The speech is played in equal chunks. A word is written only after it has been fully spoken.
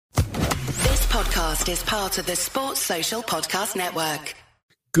podcast is part of the Sports Social Podcast Network.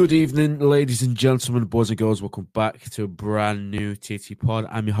 Good evening, ladies and gentlemen, boys and girls. Welcome back to a brand new TT Pod.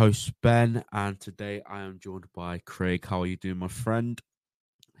 I'm your host, Ben, and today I am joined by Craig. How are you doing, my friend?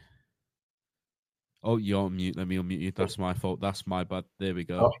 Oh, you're on mute. Let me unmute you. That's my fault. That's my bad. There we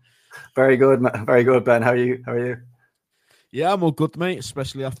go. Oh, very good. Very good, Ben. How are you? Yeah, I'm all good, mate,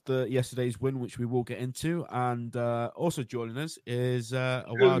 especially after yesterday's win, which we will get into. And also joining us is a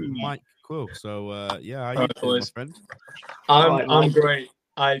wild Mike Quill. So, how you doing, my friend? I'm great.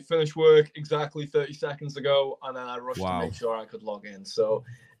 I finished work exactly 30 seconds ago, and then I rushed to make sure I could log in. So,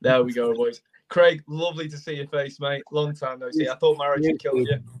 there we go, boys. Craig, lovely to see your face, mate. Long time no see. I thought marriage had killed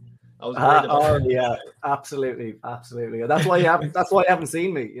you. I was worried about it. Yeah, absolutely. That's why you haven't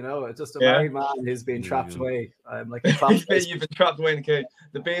seen me. You know, it's just a married man who's been trapped away. I'm like you've been trapped away in a cage.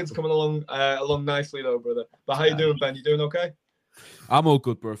 The beard's coming along nicely, though, brother. But how you doing, Ben? You doing okay? I'm all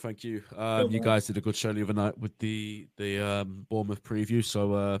good, bro. Thank you. You guys did a good show the other night with the Bournemouth preview,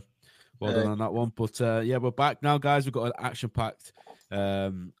 so well done on that one. But we're back now, guys. We've got an action-packed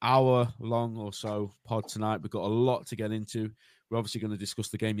hour long or so pod tonight. We've got a lot to get into. We're obviously going to discuss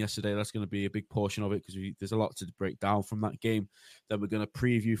the game yesterday. That's going to be a big portion of it because there's a lot to break down from that game. Then we're going to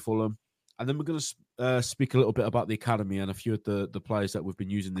preview Fulham. And then we're going to speak a little bit about the academy and a few of the players that we've been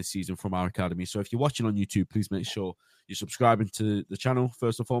using this season from our academy. So if you're watching on YouTube, please make sure you're subscribing to the channel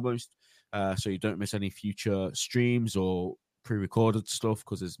first and foremost so you don't miss any future streams or pre-recorded stuff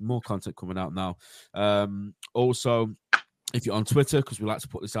because there's more content coming out now. Also, if you're on Twitter, because we like to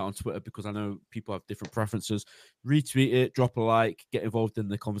put this out on Twitter because I know people have different preferences, retweet it, drop a like, get involved in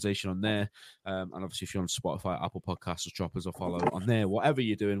the conversation on there. And obviously, if you're on Spotify, Apple Podcasts, just drop us a follow on there. Whatever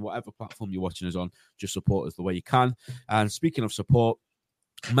you're doing, whatever platform you're watching us on, just support us the way you can. And speaking of support,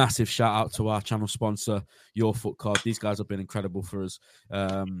 massive shout out to our channel sponsor, Your Foot Card. These guys have been incredible for us.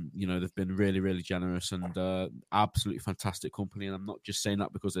 They've been really, really generous and absolutely fantastic company. And I'm not just saying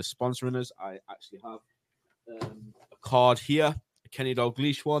that because they're sponsoring us. I actually have a card here, a Kenny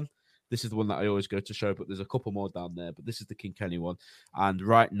Dalglish one. This is the one that I always go to show, but there's a couple more down there. But this is the King Kenny one. And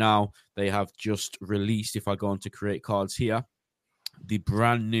right now, they have just released, if I go on to create cards here, the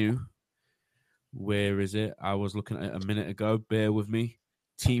brand new, where is it? I was looking at it a minute ago. Bear with me.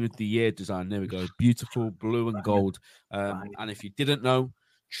 Team of the Year design. There we go. Beautiful blue and gold. And if you didn't know,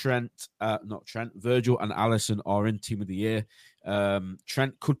 Virgil and Alisson are in Team of the Year.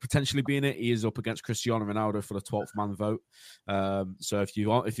 Trent could potentially be in it. He is up against Cristiano Ronaldo for the 12th man vote. So if you've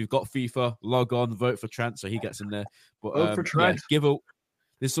got FIFA, log on, vote for Trent so he gets in there. But vote for Trent.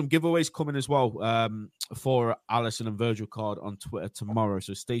 There's some giveaways coming as well for Alisson and Virgil card on Twitter tomorrow.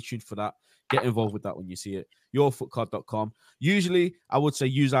 So stay tuned for that. Get involved with that when you see it. Yourfootcard.com. Usually, I would say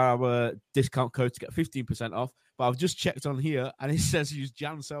use our discount code to get 15% off. But I've just checked on here, and it says use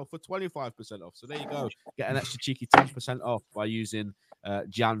Jan Sale for 25% off. So there you go. Get an extra cheeky 10% off by using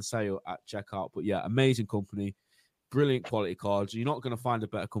Jan Sale at checkout. But yeah, amazing company. Brilliant quality cards. You're not going to find a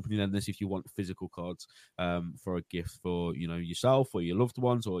better company than this if you want physical cards for a gift for yourself or your loved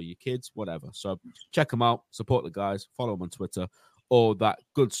ones or your kids, whatever. So check them out. Support the guys. Follow them on Twitter. All that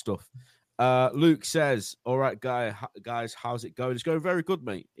good stuff. Luke says, all right, guys, how's it going? It's going very good,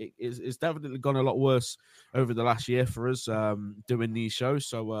 mate. It's definitely gone a lot worse over the last year for us doing these shows.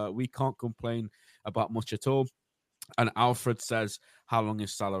 So we can't complain about much at all. And Alfred says, how long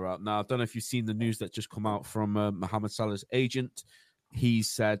is Salah out? Now, I don't know if you've seen the news that just come out from Mohamed Salah's agent. He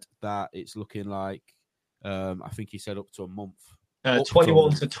said that it's looking like, I think he said up to a month.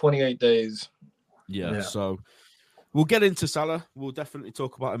 21 to 28 days. Yeah. So we'll get into Salah. We'll definitely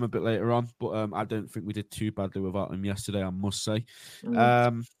talk about him a bit later on. But I don't think we did too badly without him yesterday, I must say.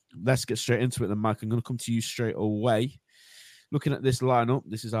 Let's get straight into it then, Mike. I'm going to come to you straight away. Looking at this lineup,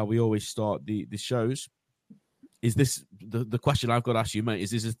 this is how we always start the shows. Is this the question I've got to ask you, mate? Is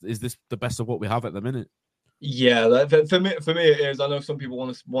this the best of what we have at the minute? Yeah, for me it is. I know some people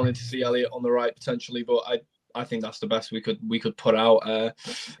wanted to see Elliott on the right potentially, but I think that's the best we could put out.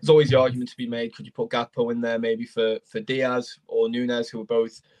 There's always the argument to be made: could you put Gakpo in there maybe for Diaz or Nunez, who are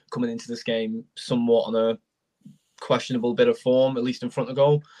both coming into this game somewhat on a questionable bit of form, at least in front of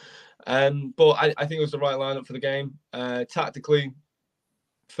goal. But I think it was the right lineup for the game. Tactically,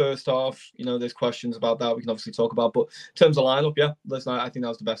 first half, there's questions about that we can obviously talk about. But in terms of lineup, yeah, listen, I think that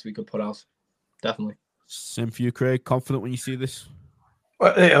was the best we could put out. Definitely. Same for you, Craig. Confident when you see this?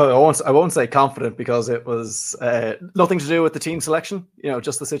 Well, I won't say confident because it was nothing to do with the team selection.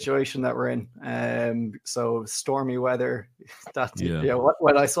 Just the situation that we're in. So stormy weather.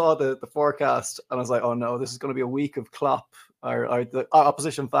 When I saw the forecast, and I was like, oh no, this is going to be a week of Klopp or the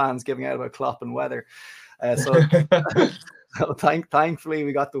opposition fans giving out about Klopp and weather. So thankfully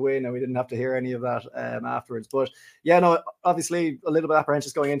we got the win and we didn't have to hear any of that afterwards. But yeah, no, obviously a little bit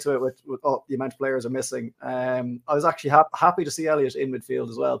apprehensive going into it with the amount of players are missing. I was actually happy to see Elliott in midfield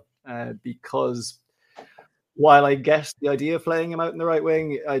as well, because while I get the idea of playing him out in the right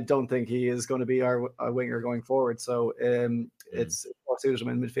wing, I don't think he is going to be our winger going forward. So it's more suited him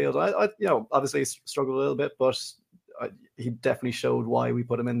in midfield. I obviously struggled a little bit, but he definitely showed why we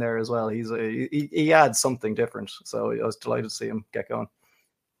put him in there as well. He adds something different. So I was delighted to see him get going.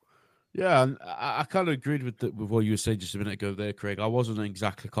 Yeah, and I kind of agreed with what you were saying just a minute ago there, Craig. I wasn't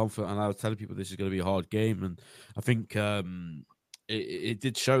exactly confident, and I was telling people this is going to be a hard game, and I think it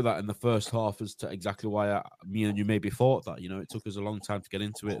did show that in the first half as to exactly why me and you maybe thought that. It took us a long time to get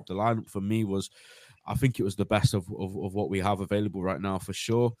into it. The lineup for me I think it was the best of what we have available right now for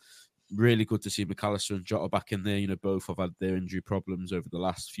sure. Really good to see McAllister and Jota back in there. Both have had their injury problems over the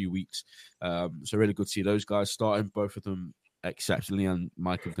last few weeks. So really good to see those guys starting, both of them exceptionally. And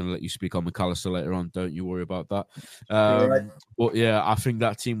Mike, I'm going to let you speak on McAllister later on. Don't you worry about that. Right. But yeah, I think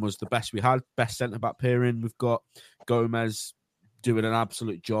that team was the best we had. Best centre-back pairing. We've got Gomez doing an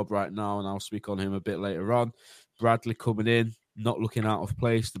absolute job right now, and I'll speak on him a bit later on. Bradley coming in, not looking out of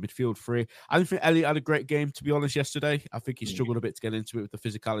place, the midfield free. I don't think Elliott had a great game, to be honest, yesterday. I think he struggled a bit to get into it with the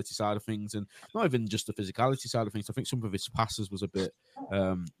physicality side of things, and not even just the physicality side of things. I think some of his passes was a bit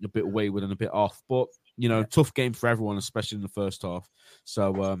wayward and a bit off. But, tough game for everyone, especially in the first half.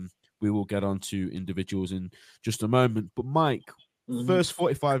 So we will get on to individuals in just a moment. But Mike, first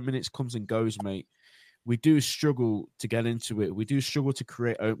 45 minutes comes and goes, mate. We do struggle to get into it. We do struggle to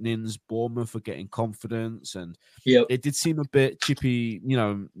create openings. Bournemouth are getting confidence, and it did seem a bit chippy,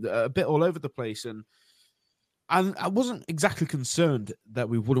 a bit all over the place. And I wasn't exactly concerned that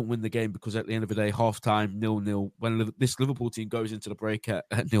we wouldn't win the game, because at the end of the day, half-time, 0-0, when this Liverpool team goes into the break at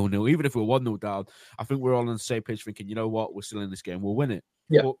 0-0, even if we're 1-0 down, I think we're all on the same page thinking, you know what, we're still in this game, we'll win it.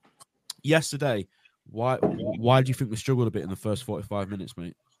 Yeah. But yesterday, why do you think we struggled a bit in the first 45 minutes,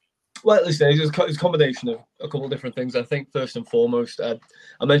 mate? Well, listen, it's a combination of a couple of different things. I think first and foremost, I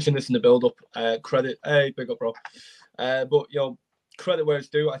mentioned this in the build-up. Credit, big up, bro. But credit where it's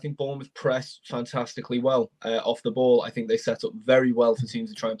due. I think Bournemouth pressed fantastically well off the ball. I think they set up very well for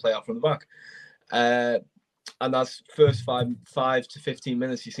teams to try and play out from the back. And that's first 5 to 15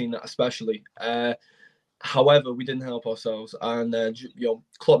 minutes. You've seen that especially. However, we didn't help ourselves, and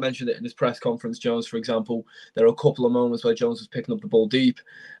Klopp mentioned it in his press conference. Jones, for example, there are a couple of moments where Jones was picking up the ball deep,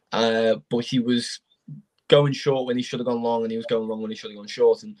 but he was going short when he should have gone long, and he was going long when he should have gone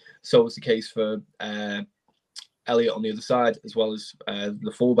short, and so was the case for Elliott on the other side, as well as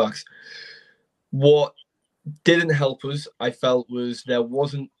the fullbacks. What didn't help us, I felt, was there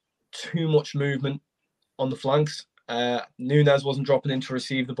wasn't too much movement on the flanks. Nunez wasn't dropping in to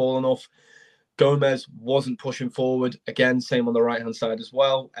receive the ball enough. Gomez wasn't pushing forward. Again, same on the right-hand side as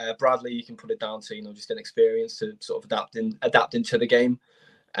well. Bradley, you can put it down to, just inexperience to sort of adapting to the game.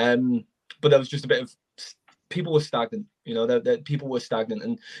 But there was just a bit of, people were stagnant, people were stagnant,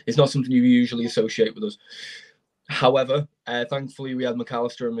 and it's not something you usually associate with us. However, thankfully we had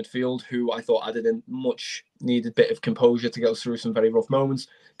McAllister in midfield, who I thought added in much needed bit of composure to get us through some very rough moments.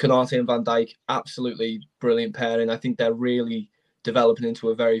 Konate and Van Dijk, absolutely brilliant pairing. I think they're really developing into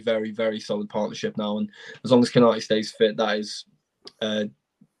a very, very, very solid partnership now. And as long as Konate stays fit, that is a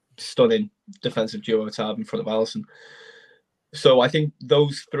stunning defensive duo to have in front of Alisson. So I think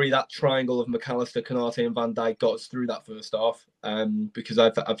those three, that triangle of McAllister, Konate and Van Dijk, got us through that first half, because I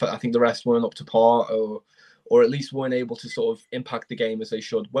think the rest weren't up to par, or at least weren't able to sort of impact the game as they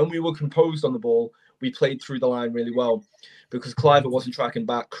should. When we were composed on the ball, we played through the line really well, because Cliver wasn't tracking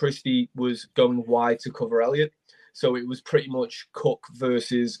back. Christie was going wide to cover Elliott. So it was pretty much Cook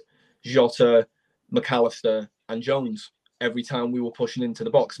versus Jota, McAllister and Jones every time we were pushing into the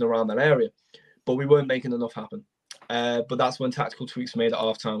box and around that area. But we weren't making enough happen. But that's when tactical tweaks were made at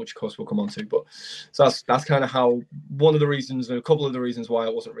half-time, which of course we'll come on to. But so that's kind of how, one of the reasons, and a couple of the reasons why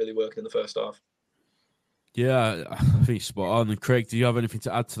it wasn't really working in the first half. Yeah, I think spot on. And Craig, do you have anything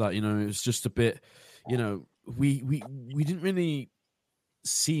to add to that? It was just a bit, we didn't really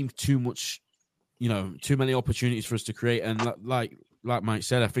seem too much, too many opportunities for us to create. And like Mike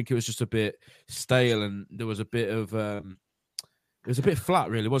said, I think it was just a bit stale, and there was a bit of, it was a bit flat,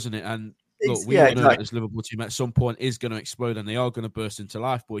 really, wasn't it? And look, we know that this Liverpool team at some point is going to explode, and they are going to burst into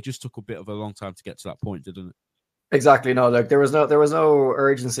life. But it just took a bit of a long time to get to that point, didn't it? Exactly. No, there was no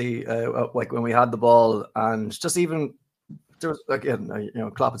urgency like when we had the ball, and just even there was, again,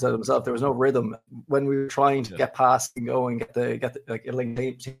 Klopp had said himself, there was no rhythm when we were trying to get past and go and get the like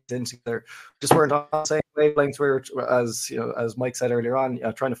link teams in together. Just weren't on the same wavelengths. We were, as Mike said earlier on,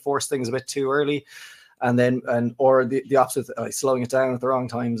 trying to force things a bit too early. or the opposite, like slowing it down at the wrong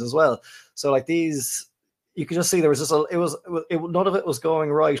times as well. So like these, you could just see there was just none of it was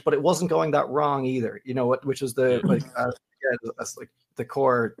going right, but it wasn't going that wrong either. You know what? Which was the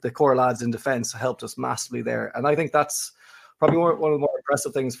core lads in defence helped us massively there, and I think that's probably one of the more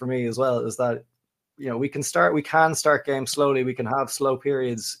impressive things for me as well, is that we can start games slowly. We can have slow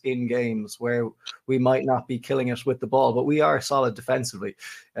periods in games where we might not be killing it with the ball, but we are solid defensively.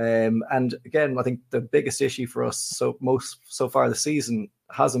 And again, I think the biggest issue for us so far this season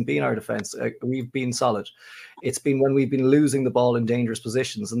hasn't been our defense. We've been solid. It's been when we've been losing the ball in dangerous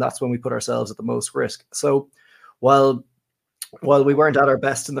positions, and that's when we put ourselves at the most risk. So while we weren't at our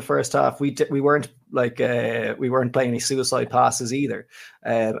best in the first half, we weren't playing any suicide passes either,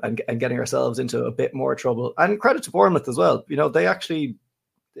 and getting ourselves into a bit more trouble. And credit to Bournemouth as well. They actually,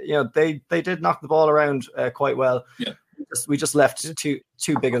 they did knock the ball around quite well. Yeah. We just left too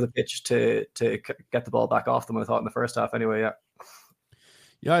big of the pitch to get the ball back off them, I thought, in the first half anyway. Yeah.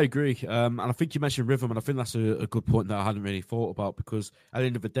 Yeah, I agree. And I think you mentioned rhythm, and I think that's a good point that I hadn't really thought about, because at the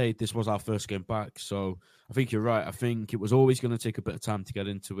end of the day, this was our first game back. So I think you're right. I think it was always going to take a bit of time to get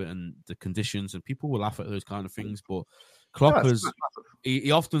into it, and the conditions, and people will laugh at those kind of things. But Klopp he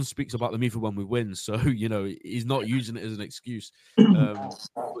often speaks about them even when we win. So, he's not using it as an excuse. But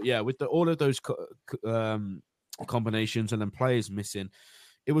yeah, with all of those combinations and then players missing,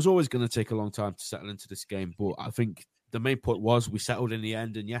 it was always going to take a long time to settle into this game. But I think the main point was we settled in the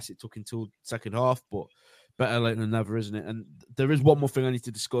end, and yes, it took until second half, but better late than never, isn't it? And there is one more thing I need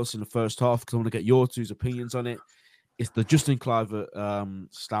to discuss in the first half, because I want to get your two's opinions on it. It's the Justin Kluivert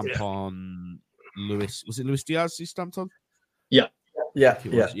stamp on Luis. Was it Luis Diaz he stamped on? Yeah.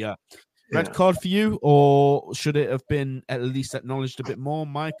 Red card for you, or should it have been at least acknowledged a bit more,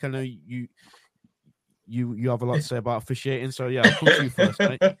 Mike? I know you have a lot to say about officiating, so yeah, I'll come to you first,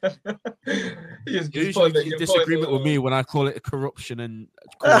 mate. Usually in disagreement with me when I call it corruption and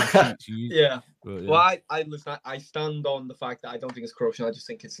cheats. Yeah. Well, I stand on the fact that I don't think it's corruption. I just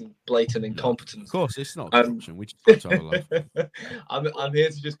think it's blatant incompetence. Of course, it's not corruption. We just have a laugh. I'm here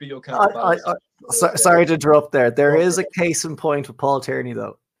to just be your counterbalance. Sorry to interrupt there. There is a case in point with Paul Tierney,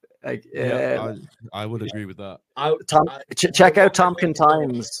 though. I would agree with that. Check out Tompkin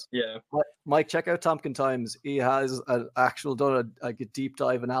Times. Yeah, Mike, check out Tompkin Times. He has done a deep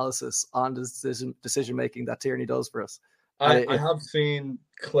dive analysis on the decision making that Tierney does for us. I have seen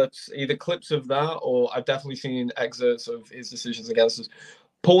either clips of that, or I've definitely seen excerpts of his decisions against us.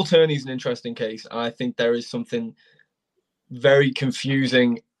 Paul Tierney's an interesting case, and I think there is something very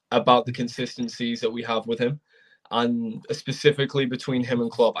confusing about the consistencies that we have with him. And specifically between him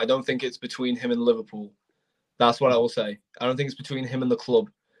and Klopp. I don't think it's between him and Liverpool. That's what I will say. I don't think it's between him and the club.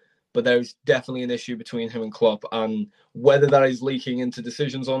 But there's definitely an issue between him and Klopp. And whether that is leaking into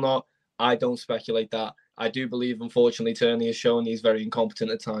decisions or not, I don't speculate that. I do believe, unfortunately, Tierney has shown he's very incompetent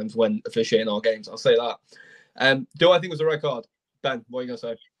at times when officiating our games. I'll say that. Do I think it was a red card? Ben, what are you going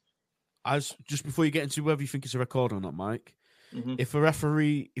to say? Just before you get into whether you think it's a red card or not, Mike, if a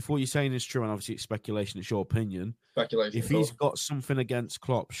referee, if what you're saying is true, and obviously it's speculation, it's your opinion. Speculation. If he's got something against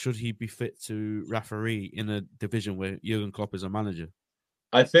Klopp, should he be fit to referee in a division where Jurgen Klopp is a manager?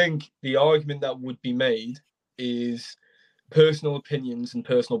 I think the argument that would be made is personal opinions and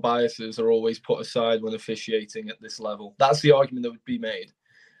personal biases are always put aside when officiating at this level. That's the argument that would be made.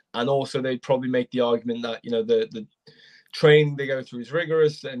 And also they'd probably make the argument that, the training they go through is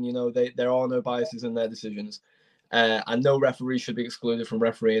rigorous, and, there are no biases in their decisions. And no referee should be excluded from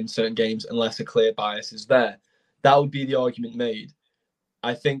refereeing certain games unless a clear bias is there. That would be the argument made.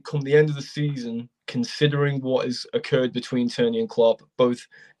 I think come the end of the season, considering what has occurred between Tierney and Klopp, both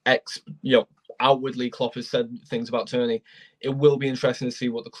outwardly Klopp has said things about Tierney, it will be interesting to see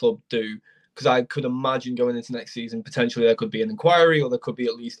what the club do. Because I could imagine going into next season, potentially there could be an inquiry, or there could be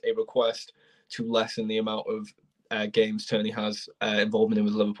at least a request to lessen the amount of games Tierney has involvement in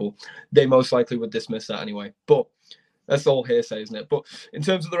with Liverpool. They most likely would dismiss that anyway. But that's all hearsay, isn't it? But in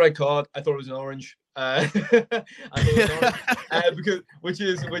terms of the red card, I thought it was an orange. I thought it was an orange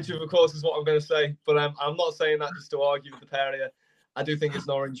which of course is what I'm going to say. But I'm not saying that just to argue with the pair here. I do think it's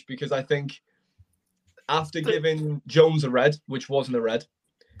an orange, because I think after giving Jones a red, which wasn't a red,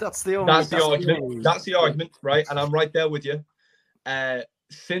 that's the argument, right? And I'm right there with you.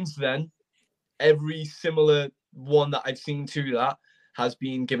 Since then, every similar one that I've seen to that has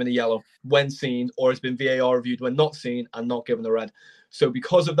been given a yellow when seen, or has been VAR reviewed when not seen and not given a red. So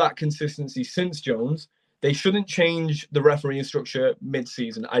because of that consistency since Jones, they shouldn't change the refereeing structure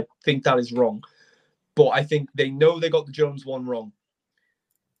mid-season. I think that is wrong. But I think they know they got the Jones one wrong.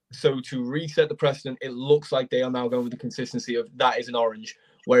 So to reset the precedent, it looks like they are now going with the consistency of that is an orange,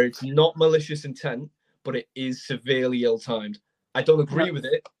 where it's not malicious intent, but it is severely ill-timed. I don't agree with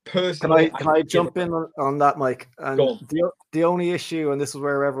it personally. Can I jump in on that, Mike? And the only issue, and this is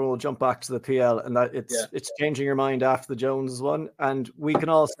where everyone will jump back to the PL, and that it's changing your mind after the Jones one, and we can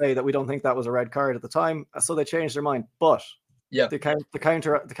all say that we don't think that was a red card at the time, so they changed their mind. But the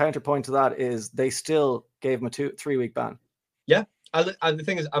counterpoint to that is they still gave him a 3-week ban. Yeah, and the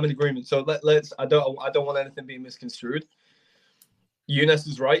thing is, I'm in agreement. So let's. I don't want anything being misconstrued. Nunez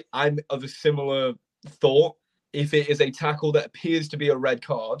is right. I'm of a similar thought. If it is a tackle that appears to be a red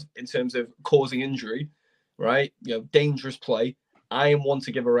card in terms of causing injury, right? Dangerous play, I am one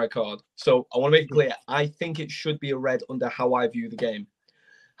to give a red card. So I want to make it clear, I think it should be a red under how I view the game.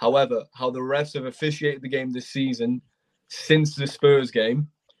 However, how the refs have officiated the game this season since the Spurs game,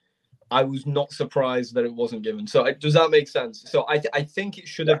 I was not surprised that it wasn't given. So does that make sense? So I think it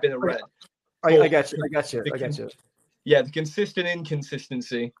should have been a red. I get you. Yeah, the consistent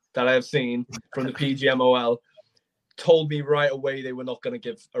inconsistency that I have seen from the PGMOL told me right away they were not going to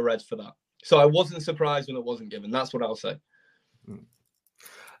give a red for that. So I wasn't surprised when it wasn't given. That's what I'll say.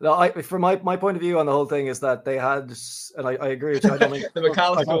 No, from my point of view on the whole thing is that they had, and I agree with you. I don't think the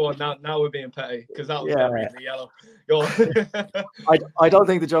McAllister one. Now we're being petty because that was the yellow. Go on. I don't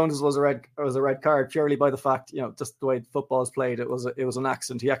think the Jones was a red card purely by the fact, just the way football is played. It was an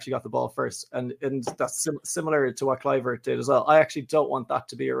accident. He actually got the ball first, and that's similar to what Kluivert did as well. I actually don't want that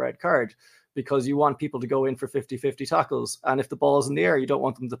to be a red card, because you want people to go in for 50-50 tackles. And if the ball's in the air, you don't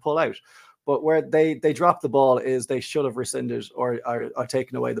want them to pull out. But where they dropped the ball is they should have rescinded or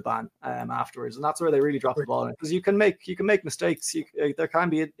taken away the ban afterwards. And that's where they really dropped the ball. Because you can make mistakes. There can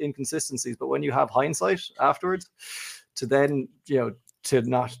be inconsistencies. But when you have hindsight afterwards, to then, to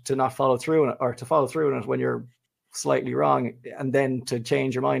not follow through on it, or to follow through on it when you're slightly wrong, and then to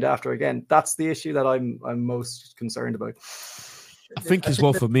change your mind after again, that's the issue that I'm most concerned about. I think as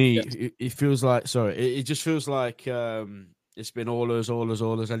well for me, it feels like, it just feels like it's been all us.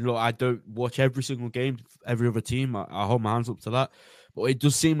 And look, I don't watch every single game, every other team. I hold my hands up to that. But it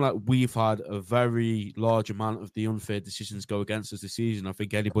does seem like we've had a very large amount of the unfair decisions go against us this season. I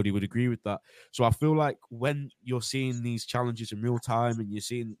think anybody would agree with that. So I feel like when you're seeing these challenges in real time and you're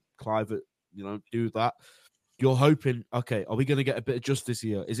seeing Kluivert, do that, you're hoping, okay, are we going to get a bit of justice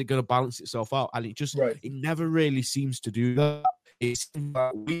here? Is it going to balance itself out? And it never really seems to do that. It seems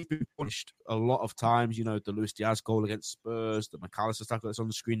like we've been punished a lot of times. The Luis Diaz goal against Spurs, the McAllister tackle that's on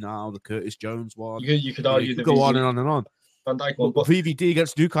the screen now, the Curtis Jones one. You could argue you could go on and on and on. Van Dijk one, but VVD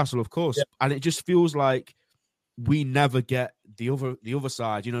against Newcastle, of course, and it just feels like we never get the other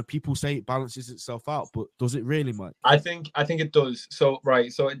side. People say it balances itself out, but does it really, Mike? I think it does. So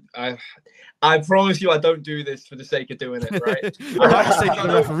I promise you, I don't do this for the sake of doing it. Right? Mike's taking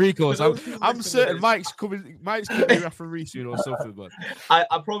the referee course. I'm certain Mike's coming referee soon or something. But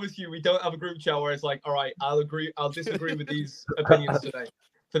I promise you, we don't have a group chat where it's like, all right, I'll disagree with these opinions today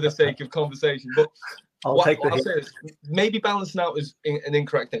for the sake of conversation. But I'll say is, maybe balancing out is an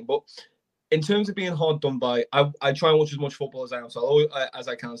incorrect thing, but in terms of being hard done by, I try and watch as much football as I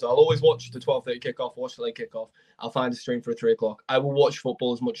can. So I'll always watch the 12:30 kickoff, watch the late kickoff. I'll find a stream for 3 o'clock. I will watch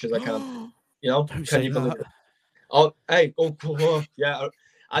football as much as I can. Can you believe it? Oh, hey, yeah.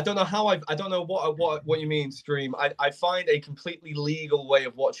 I don't know how I don't know what you mean stream. I find a completely legal way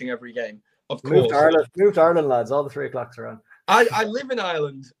of watching every game. Of course, move to Ireland, lads. All the 3 o'clocks are on. I live in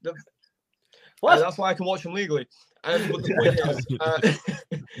Ireland. What? That's why I can watch them legally. But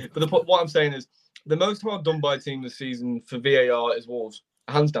the point is, what I'm saying is, the most hard done by team this season for VAR is Wolves,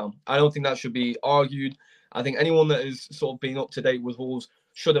 hands down. I don't think that should be argued. I think anyone that has sort of been up to date with Wolves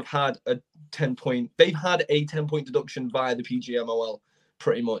should have had a 10-point. They've had a 10-point deduction via the PGMOL,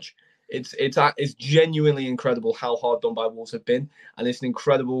 pretty much. It's genuinely incredible how hard done by Wolves have been, and it's an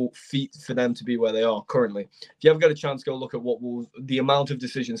incredible feat for them to be where they are currently. If you ever get a chance, go look at what Wolves, the amount of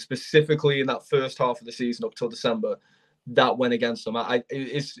decisions specifically in that first half of the season up till December that went against them.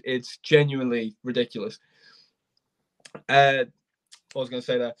 It's genuinely ridiculous. I was going to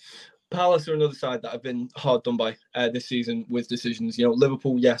say that Palace are another side that have been hard done by this season with decisions.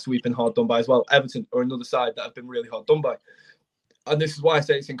 Liverpool, yes, we've been hard done by as well. Everton are another side that have been really hard done by. And this is why I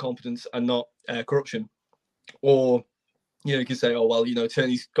say it's incompetence and not corruption. Or, you can say,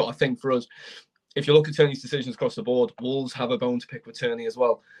 Turney's got a thing for us. If you look at Turney's decisions across the board, Wolves have a bone to pick with Turney as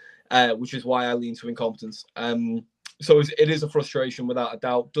well, which is why I lean to incompetence. So it is a frustration without a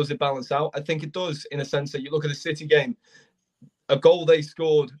doubt. Does it balance out? I think it does, in a sense that you look at the City game, a goal they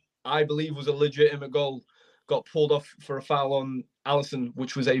scored, I believe was a legitimate goal, got pulled off for a foul on Alisson,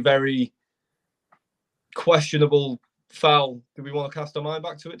 which was a very questionable foul. Do we want to cast our mind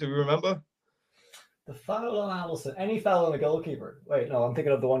back to it? Do we remember? The foul on Alisson. Any foul on a goalkeeper? Wait, no, I'm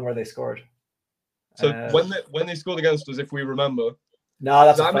thinking of the one where they scored. So when they scored against us, if we remember, no,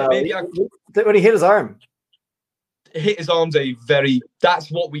 that's a foul. When he hit his arm. Hit his arm's that's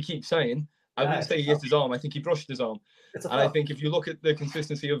what we keep saying. I wouldn't say he hit his arm. I think he brushed his arm. And I think if you look at the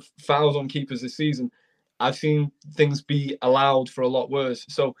consistency of fouls on keepers this season, I've seen things be allowed for a lot worse.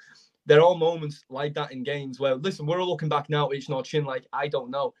 So there are moments like that in games where, listen, we're all looking back now, each in our chin, like, I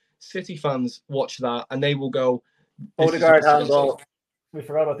don't know. City fans watch that and they will go, Odegaard handball. We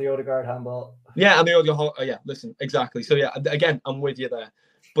forgot about the Odegaard handball. Yeah, and the Odegaard, listen, exactly. So yeah, again, I'm with you there.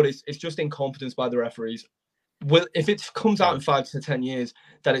 But it's just incompetence by the referees. Well, if it comes out in 5 to 10 years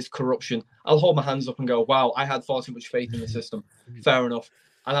that it's corruption, I'll hold my hands up and go, "Wow, I had far too much faith in the system." Fair enough,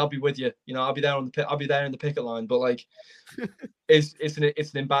 and I'll be with you. You know, I'll be there in the picket line. But like, it's an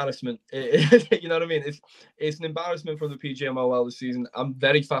embarrassment. You know what I mean? It's an embarrassment from the PGMOL this season. I'm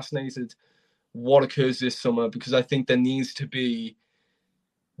very fascinated what occurs this summer because I think there needs to be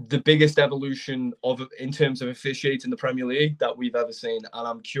the biggest evolution in terms of officiating the Premier League that we've ever seen, and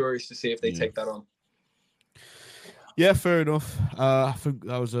I'm curious to see if they take that on. Yeah, fair enough. I think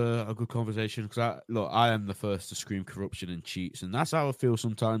that was a good conversation because I am the first to scream corruption and cheats, and that's how I feel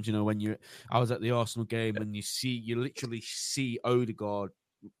sometimes. You know, I was at the Arsenal game and you literally see Odegaard,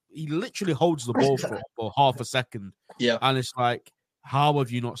 he literally holds the ball for half a second. Yeah, and it's like, how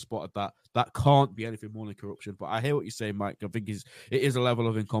have you not spotted that? That can't be anything more than corruption. But I hear what you're saying, Mike. I think it is a level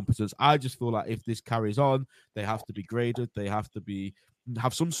of incompetence. I just feel like if this carries on, they have to be graded. They have to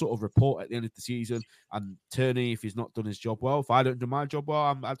have some sort of report at the end of the season. And Tierney, if he's not done his job well, if I don't do my job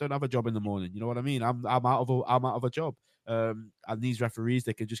well, I don't have a job in the morning. You know what I mean? I'm out of a job. And these referees,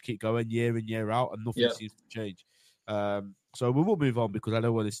 they can just keep going year in, year out, and nothing seems to change. So we will move on because I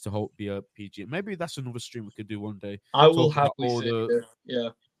don't want this to be a PG. Maybe that's another stream we could do one day. I will happily see it. Yeah.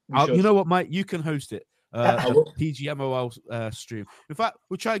 You know what, Mike? You can host it. PGMOL stream. In fact,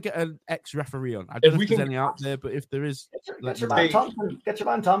 we'll try to get an ex-referee on. I don't know if there's any out there, but if there is, get your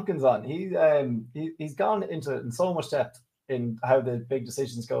man Tompkins on. He's gone into in so much depth in how the big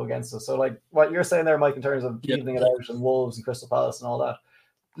decisions go against us. So, like what you're saying there, Mike, in terms of evening it out and Wolves and Crystal Palace and all that,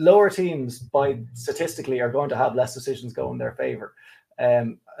 lower teams by statistically are going to have less decisions go in their favor.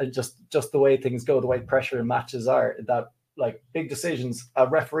 Just the way things go, the way pressure in matches are, that like big decisions, a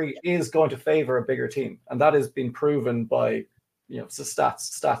referee is going to favor a bigger team, and that has been proven by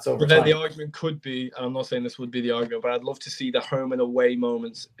stats over time. But then the argument could be, and I'm not saying this would be the argument, but I'd love to see the home and away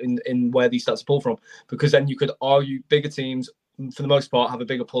moments in where these stats pull from, because then you could argue bigger teams, for the most part, have a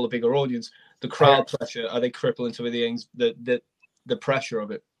bigger pull, a bigger audience. The crowd pressure, are they crippling to the pressure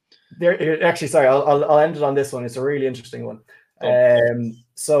of it? Actually, sorry, I'll end it on this one. It's a really interesting one.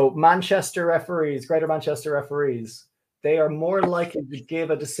 So Manchester referees, Greater Manchester referees, they are more likely to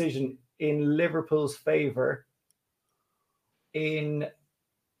give a decision in Liverpool's favour in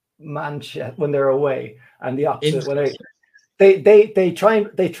Manchester when they're away, and the opposite when they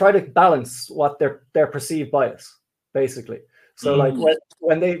try to balance what their perceived bias, basically. So like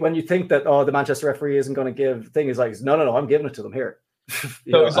when you think that the Manchester referee isn't going to give thing, is like no, I'm giving it to them here.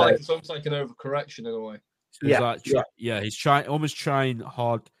 It's almost like an overcorrection in a way. He's trying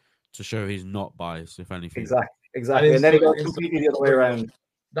hard to show he's not biased, if anything. Exactly. And then he goes completely the other way around.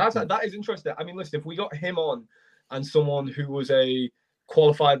 That is interesting. I mean, listen, if we got him on and someone who was a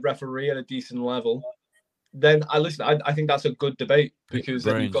qualified referee at a decent level, then I think that's a good debate, because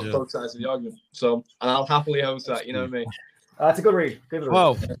then you've got both sides of the argument. So, and I'll happily host that. You know what I mean? That's a good read.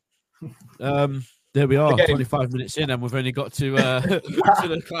 Well, there we are, 25 minutes in, and we've only got to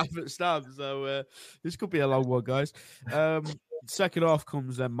the Clapham Stab. So this could be a long one, guys. Second half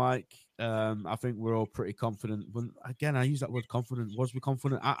comes then, Mike. I think we're all pretty confident. But again, I use that word confident. Was we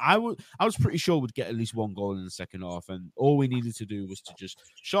confident? I was pretty sure we'd get at least one goal in the second half, and all we needed to do was to just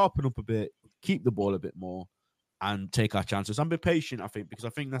sharpen up a bit, keep the ball a bit more, and take our chances and be patient, I think, because I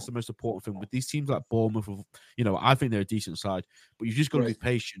think that's the most important thing with these teams like Bournemouth. I think they're a decent side, but you've just got to be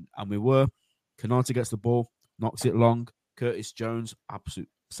patient, and we were. Konate gets the ball, knocks it long. Curtis Jones, absolute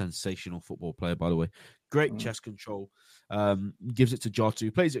sensational football player, by the way. Great chest control. Gives it to Jota,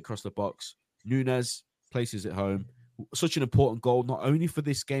 who plays it across the box. Nunez places it home. Such an important goal, not only for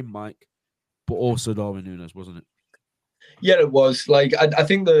this game, Mike, but also Darwin Nunez, wasn't it? Yeah, it was. Like, I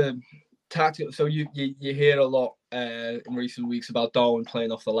think the tactic. So you hear a lot in recent weeks about Darwin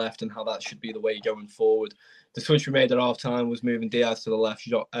playing off the left and how that should be the way going forward. The switch we made at half time was moving Diaz to the left,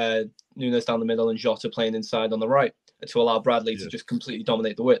 Nunez down the middle, and Jota playing inside on the right to allow Bradley to just completely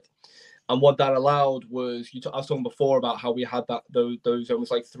dominate the width. And what that allowed was, I was talking before about how we had those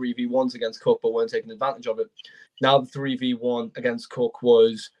almost like 3v1s against Cook, but weren't taking advantage of it. Now the 3v1 against Cook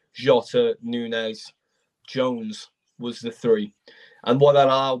was Jota, Nunez, Jones was the three. And what that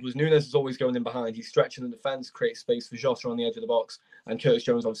allowed was Nunez is always going in behind. He's stretching the defence, creates space for Jota on the edge of the box. And Curtis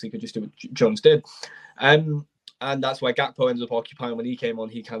Jones obviously could just do what Jones did. And that's why Gakpo ended up occupying when he came on.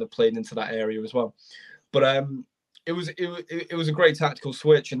 He kind of played into that area as well. But it was a great tactical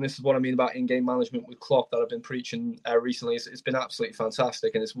switch. And this is what I mean about in-game management with Klopp that I've been preaching recently. It's been absolutely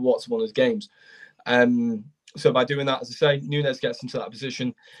fantastic. And it's what's won us games. So by doing that, as I say, Nunez gets into that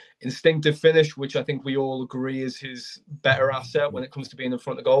position. Instinctive finish, which I think we all agree is his better asset when it comes to being in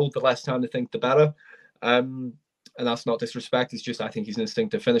front of goal. The less time to think, the better. And that's not disrespect. It's just I think he's an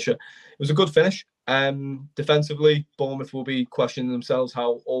instinctive finisher. It was a good finish. Defensively, Bournemouth will be questioning themselves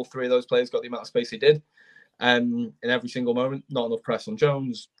how all three of those players got the amount of space they did. In every single moment, not enough press on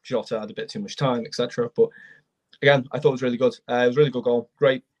Jones. Jota had a bit too much time, etc. But again, I thought it was really good. It was a really good goal.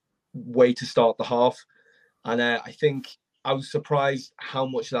 Great way to start the half. And I think I was surprised how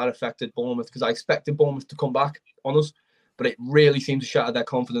much that affected Bournemouth because I expected Bournemouth to come back on us, but it really seemed to shatter their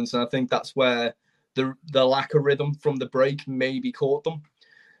confidence. And I think that's where the lack of rhythm from the break maybe caught them.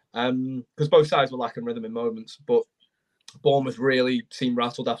 Because both sides were lacking rhythm in moments, but Bournemouth really seemed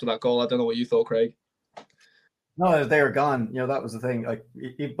rattled after that goal. I don't know what you thought, Craig. No, they were gone. That was the thing.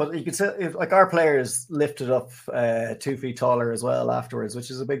 But you could say our players lifted up 2 feet taller as well afterwards,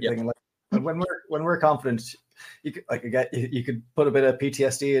 which is a big thing. And when we're confident, you could put a bit of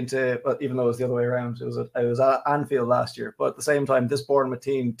PTSD into. But even though it was the other way around, it was at Anfield last year. But at the same time, this Bournemouth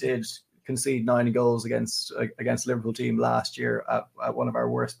team did concede 9 goals against Liverpool team last year at one of our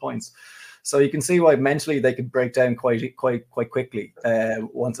worst points. So you can see why mentally they could break down quite quickly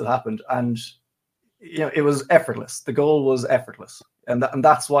once it happened. And it was effortless. The goal was effortless, and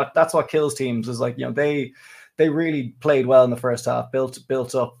that's what kills teams. Is they really played well in the first half,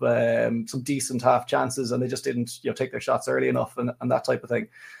 built up some decent half chances, and they just didn't take their shots early enough and that type of thing.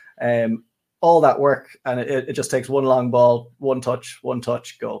 All that work, and it just takes one long ball, one touch,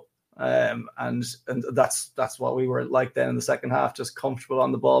 go. And that's what we were like then in the second half, just comfortable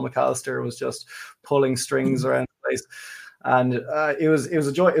on the ball. McAllister was just pulling strings around the place. And it was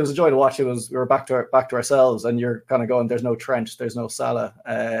a joy. It was a joy to watch. We were back to ourselves, and you're kind of going. There's no Trent. There's no Salah.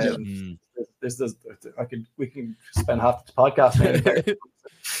 We can spend half the podcast.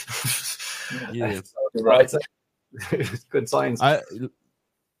 Right. Good signs.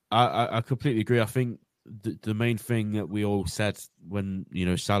 I completely agree. I think the main thing that we all said when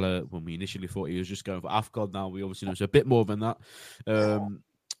Salah, when we initially thought he was just going for AFCON, now we obviously know it's a bit more than that.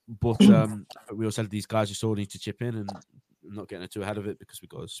 But we all said these guys just all need to chip in, and I'm not getting too ahead of it because we've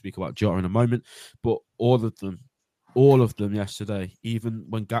got to speak about Jota in a moment. But all of them yesterday, even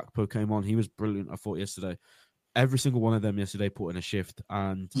when Gakpo came on, he was brilliant. I thought yesterday, every single one of them yesterday put in a shift,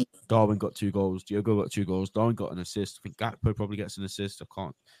 and Darwin got 2 goals, Diogo got 2 goals, Darwin got an assist. I think Gakpo probably gets an assist.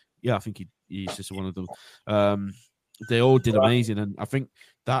 I think he's just one of them. They all did amazing, and I think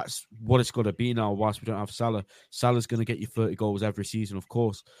that's what it's got to be now. Whilst we don't have Salah, Salah's going to get you 30 goals every season, of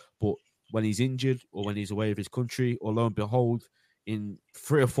course. But when he's injured or when he's away of his country, or lo and behold, in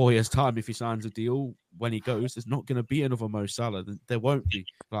 3 or 4 years' time, if he signs a deal, when he goes, there's not going to be another Mo Salah. There won't be.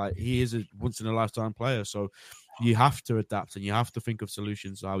 He is a once-in-a-lifetime player, so you have to adapt and you have to think of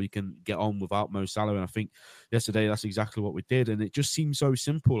solutions how you can get on without Mo Salah. And I think yesterday that's exactly what we did, and it just seems so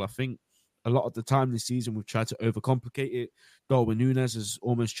simple. I think a lot of the time this season we've tried to overcomplicate it. Darwin Nunez has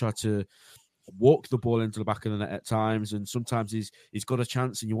almost tried to walk the ball into the back of the net at times, and sometimes he's got a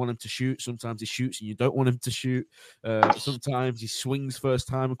chance and you want him to shoot. Sometimes he shoots and you don't want him to shoot. Sometimes he swings first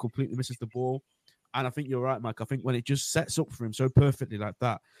time and completely misses the ball. And I think you're right, Mike. I think when it just sets up for him so perfectly like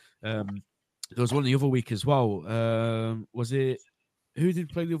that. There was one the other week as well. Was it who did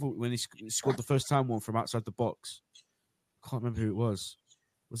play the other week when he scored the first time one from outside the box? I can't remember who it was.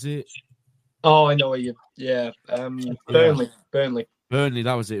 Was it? Oh, I know what you. Yeah, Burnley. Burnley,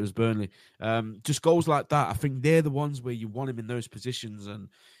 that was it. It was Burnley. Just goals like that. I think they're the ones where you want him in those positions, and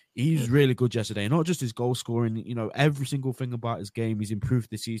he's really good yesterday. Not just his goal scoring. Every single thing about his game, he's improved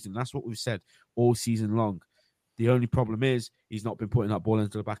this season. That's what we've said all season long. The only problem is he's not been putting that ball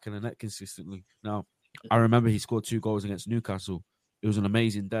into the back of the net consistently. Now, I remember he scored 2 goals against Newcastle. It was an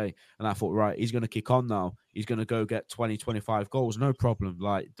amazing day. And I thought, right, he's going to kick on now. He's going to go get 20, 25 goals. No problem.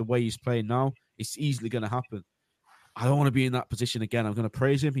 The way he's playing now, it's easily going to happen. I don't want to be in that position again. I'm going to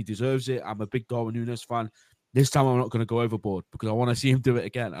praise him. He deserves it. I'm a big Darwin Nunez fan. This time I'm not going to go overboard because I want to see him do it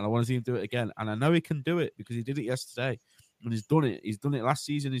again. And I want to see him do it again. And I know he can do it because he did it yesterday. And he's done it. He's done it last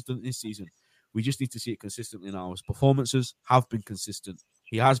season. He's done it this season. We just need to see it consistently now. His performances have been consistent.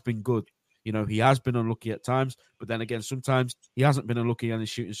 He has been good. He has been unlucky at times. But then again, sometimes he hasn't been unlucky and his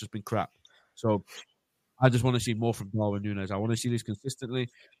shooting's just been crap. So I just want to see more from Darwin Nunez. I want to see this consistently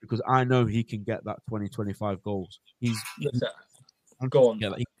because I know he can get that 20, 25 goals. Go on.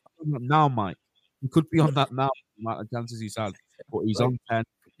 Yeah, now, Mike. He could be on that now. The amount of chances he's had, but he's on 10.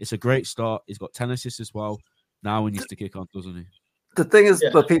 It's a great start. He's got 10 assists as well. Now he needs to kick on, doesn't he? The thing is,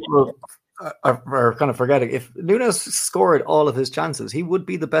 but people are kind of forgetting, if Nunez scored all of his chances, he would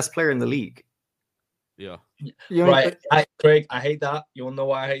be the best player in the league. Yeah. Right. Craig, I hate that. You want to know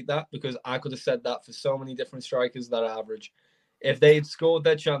why I hate that? Because I could have said that for so many different strikers that are average. If they had scored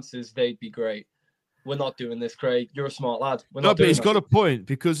their chances, they'd be great. We're not doing this, Craig. You're a smart lad. But he's got a point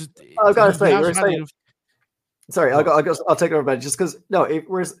because I've got to say, you're saying. Sorry, I'll take over, just because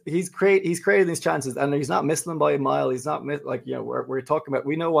he's created these chances and he's not missing them by a mile. He's not we're talking about,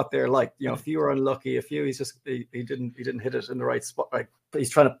 we know what they're like. A few are unlucky, a few he didn't hit it in the right spot. Right, he's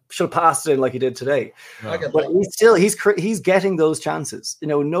should have passed it in like he did today. No. But he's getting those chances.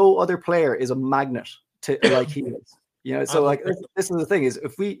 No other player is a magnet to like he is. So this is the thing is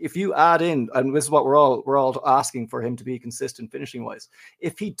if you add in, and this is what we're all asking for him to be consistent finishing wise.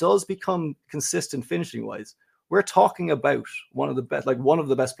 If he does become consistent finishing wise, we're talking about one of the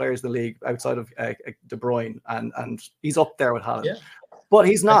best players in the league outside of De Bruyne, and he's up there with Haaland. Yeah. But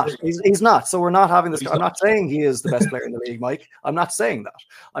he's not. He's not. So we're not having this. I'm not saying he is the best player in the league, Mike. I'm not saying that.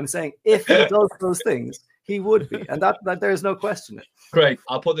 I'm saying if he does those things, he would be, and that there's no question. Craig,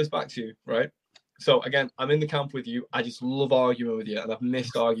 I'll put this back to you, right? So again, I'm in the camp with you. I just love arguing with you, and I've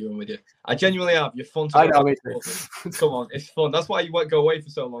missed arguing with you. I genuinely have. You're fun to I know, come on, it's fun. That's why you won't go away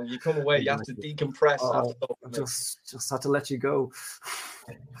for so long. You come away, you have to decompress. Just had to let you go.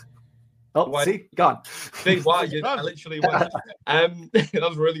 Oh, see, gone. See, why? I literally went. That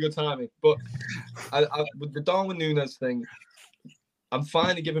was really good timing. But with the Darwin Nunez thing, I'm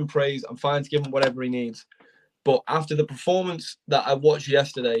fine to give him praise. I'm fine to give him whatever he needs. But after the performance that I watched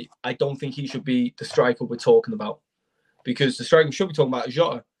yesterday, I don't think he should be the striker we're talking about. Because the striker we should be talking about is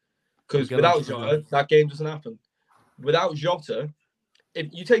Jota. Because without Jota, that game doesn't happen. Without Jota, if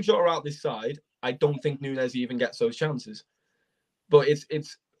you take Jota out this side, I don't think Nunez even gets those chances. But it's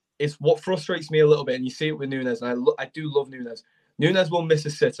what frustrates me a little bit, and you see it with Nunez, and I do love Nunez. Nunez will miss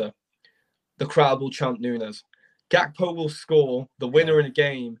a sitter. The crowd will chant Nunez. Gakpo will score the winner in a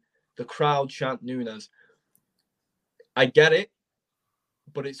game. The crowd chant Nunez. I get it,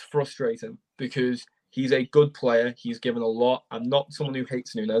 but it's frustrating because he's a good player. He's given a lot. I'm not someone who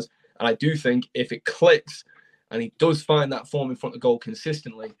hates Nunez. And I do think if it clicks and he does find that form in front of goal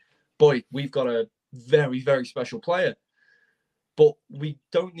consistently, boy, we've got a very, very special player. But we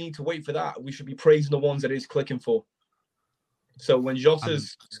don't need to wait for that. We should be praising the ones that he's clicking for. So when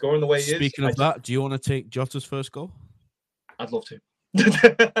Jota's scoring the way he is... Speaking of that, do you want to take Jota's first goal? I'd love to.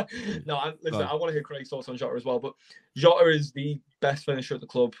 No, I want to hear Craig's thoughts on Jota as well, but Jota is the best finisher at the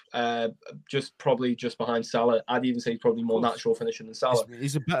club, probably just behind Salah. I'd even say he's probably more natural finisher than Salah.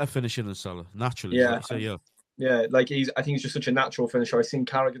 He's a better finisher than Salah, naturally. Yeah, yeah. I think he's just such a natural finisher. I seen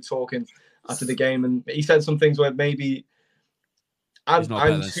Carragher talking after the game, and he said some things where maybe I'm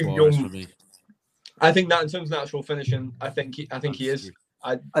too young. For me. I think that in terms of natural finishing, I think he is.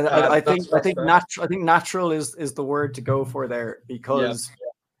 I think natural is the word to go for there, because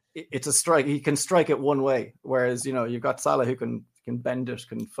it's a strike. He can strike it one way, whereas you've got Salah who can bend it,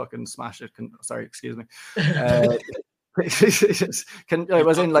 can fucking smash it. Excuse me. They're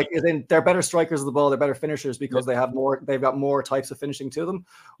better strikers of the ball. They're better finishers because they've got more types of finishing to them.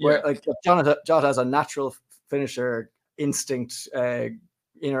 Where Jota has a natural finisher instinct in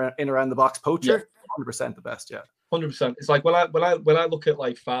around the box poacher. 100% the best. Yeah. 100%. It's like when I look at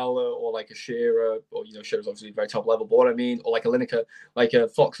like Fowler or like a Shearer, or Shearer's obviously very top level, but what I mean, or like a Lineker, like a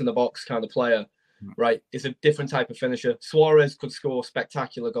fox in the box kind of player, right? It's a different type of finisher. Suarez could score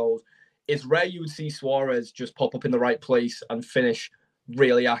spectacular goals. It's rare you would see Suarez just pop up in the right place and finish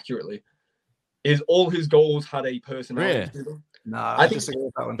really accurately. All his goals had a personality to them. No, I disagree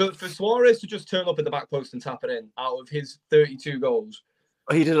with that one. But for Suarez to just turn up at the back post and tap it in, out of his 32 goals.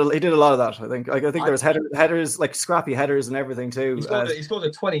 He did a lot of that. I think there was headers, like scrappy headers and everything too. He scored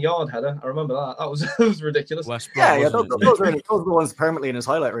a 20-yard header. I remember that. That was ridiculous. Those are the ones permanently in his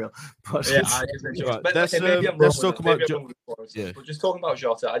highlight reel. But let's talk about Jota. But just talking about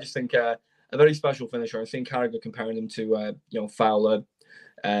Jota, I just think a very special finisher. I've seen Carragher comparing him to Fowler,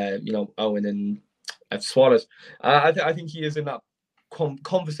 Owen and Suarez. I think he is in that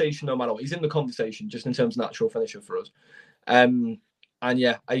conversation no matter what. He's in the conversation just in terms of natural finisher for us. And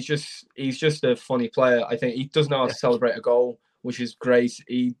yeah, he's just a funny player. I think he does know how to celebrate a goal, which is great.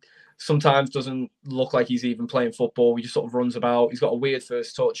 He sometimes doesn't look like he's even playing football. He just sort of runs about. He's got a weird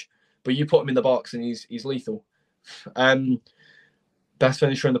first touch, but you put him in the box and he's lethal. Best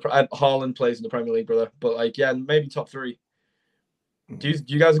finisher in the Haaland plays in the Premier League, brother. But maybe top 3. Do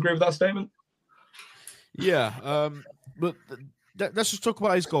you guys agree with that statement? Yeah, but let's just talk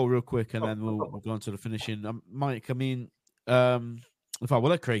about his goal real quick, and then we'll go on to the finishing. Mike, I mean, in fact,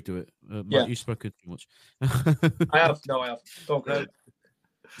 we'll let Craig do it. Mike, you've spoken too much. I have. Go on, Craig.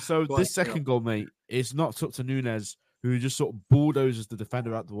 So this second goal, mate, is not up to Nunez, who just sort of bulldozes the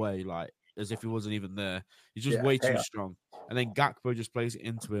defender out the way, like as if he wasn't even there. He's just way too strong. And then Gakpo just plays it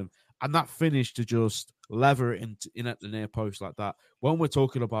into him. And that finish to just lever it in at the near post like that. When we're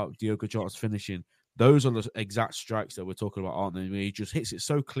talking about Diogo Jota's finishing, those are the exact strikes that we're talking about, aren't they? Where he just hits it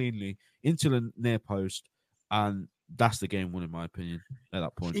so cleanly into the near post, and that's the game won, in my opinion, at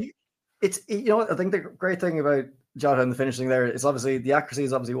that point. It's I think the great thing about Jota and the finishing there is obviously the accuracy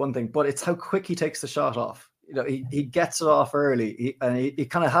is obviously one thing, but it's how quick he takes the shot off. He gets it off early, and he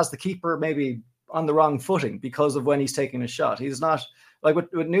kind of has the keeper maybe on the wrong footing because of when he's taking a shot. He's not like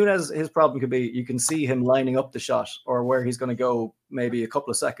with Nunez. His problem could be you can see him lining up the shot or where he's going to go maybe a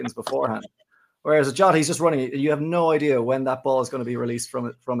couple of seconds beforehand. Whereas a Jota, he's just running. You have no idea when that ball is going to be released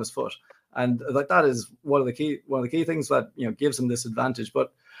from his foot, and that is one of the key things that gives him this advantage.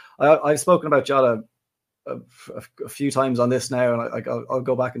 But I've spoken about Jota a few times on this now, and I'll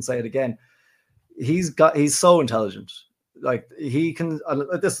go back and say it again. He's so intelligent. Like he can.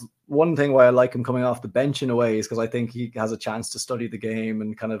 This one thing why I like him coming off the bench in a way is because I think he has a chance to study the game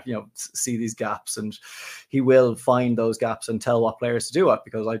and kind of see these gaps, and he will find those gaps and tell what players to do what.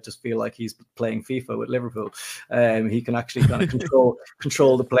 Because I just feel like he's playing FIFA with Liverpool. He can actually kind of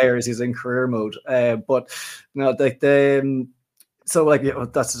control the players. He's in career mode. But so like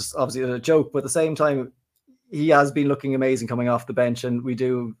that's just obviously a joke, but at the same time, he has been looking amazing coming off the bench, and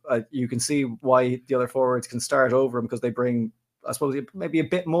you can see why the other forwards can start over him because they bring, I suppose, maybe a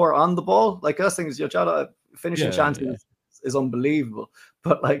bit more on the ball. Like us things, Jota finishing chances is unbelievable.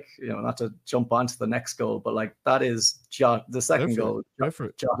 But like, not to jump onto the next goal, but like that is the second goal,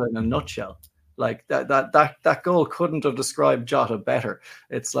 Jota in a nutshell. Like that goal couldn't have described Jota better.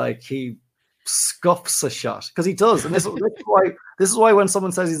 It's like he scuffs a shot because he does, and this is why when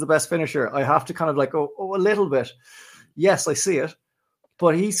someone says he's the best finisher, I have to kind of like go a little bit. Yes, I see it,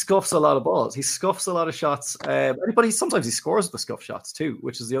 but he scuffs a lot of balls. He scuffs a lot of shots, but sometimes he scores the scuff shots too,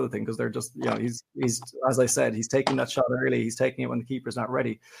 which is the other thing because they're just he's as I said, he's taking that shot early. He's taking it when the keeper's not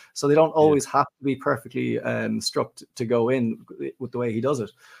ready, so they don't always have to be perfectly struck to go in with the way he does it.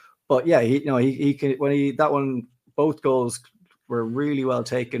 But yeah, he can both goals were really well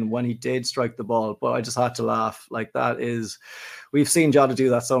taken when he did strike the ball, but I just had to laugh. Like we've seen Jota do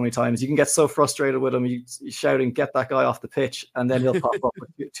that so many times. You can get so frustrated with him, you shouting, "Get that guy off the pitch," and then he'll pop up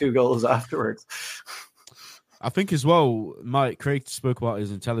with 2 goals afterwards. I think as well, Craig spoke about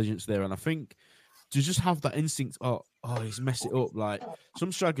his intelligence there, and I think to just have that instinct, he's messed it up. Like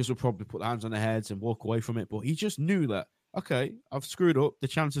some strikers will probably put their hands on their heads and walk away from it, but he just knew that, okay, I've screwed up, the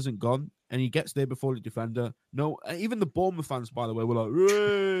chance isn't gone. And he gets there before the defender. No, even the Bournemouth fans, by the way, were like,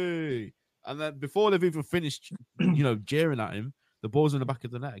 "Hooray!" And then before they've even finished, jeering at him, the ball's in the back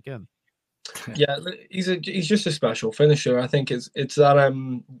of the net again. Yeah, he's just a special finisher. I think it's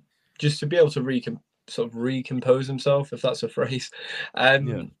that just to be able to recompose himself, if that's a phrase.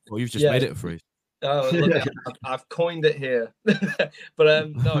 Well, you've just made it a phrase. Oh, look, I've coined it here.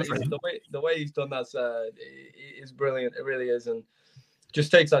 But no, the way he's done that is brilliant. It really is, and just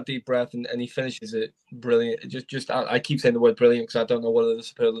takes that deep breath and he finishes it brilliant. I keep saying the word brilliant because I don't know what are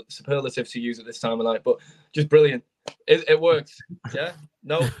the superlatives to use at this time of night, but just brilliant. It works. Yeah.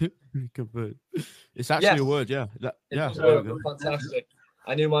 No. It's actually a word. Yeah. Fantastic.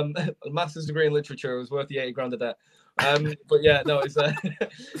 I knew my master's degree in literature was worth the 80 grand a day. But yeah, no, it's got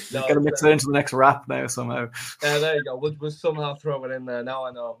to mix it into the next rap now somehow. Yeah, there you go. We'll somehow throw it in there. Now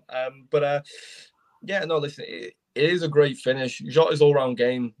I know. Listen, it is a great finish. Jota's all-round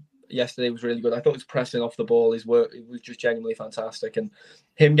game yesterday was really good. I thought his pressing off the ball, his work, it was just genuinely fantastic. And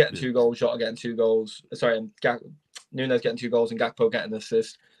him getting 2 goals, Jota getting 2 goals. Nunez getting 2 goals and Gakpo getting an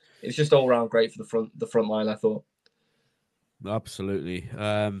assist. It's just all-round great for the front line, I thought. Absolutely.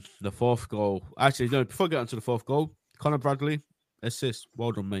 The fourth goal. Actually, no, before I get on to the fourth goal, Conor Bradley, assist.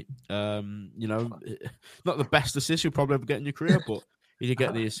 Well done, mate. Not the best assist you'll probably ever get in your career, but he did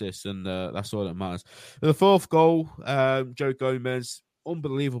get the assist, and that's all that matters. The fourth goal, Joe Gomez,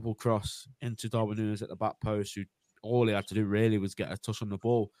 unbelievable cross into Darwin Nunez at the back post, who all he had to do really was get a touch on the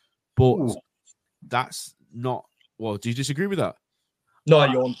ball. But that's not... Well, do you disagree with that? No,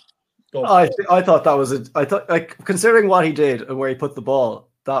 you're... I thought that was considering what he did and where he put the ball,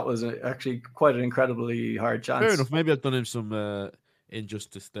 that was actually quite an incredibly hard chance. Fair enough. Maybe I've done him some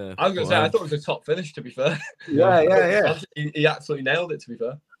injustice there. I was going to say, I thought it was a top finish, to be fair. Yeah. He absolutely nailed it, to be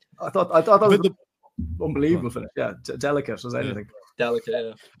fair. I thought that was unbelievable finish. Yeah, delicate as anything. Delicate,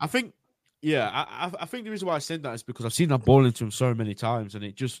 yeah. I think Yeah, I think the reason why I said that is because I've seen that ball into him so many times, and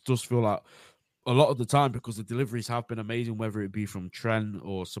it just does feel like a lot of the time, because the deliveries have been amazing, whether it be from Trent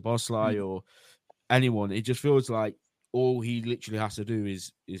or Szoboszlai or anyone, it just feels like all he literally has to do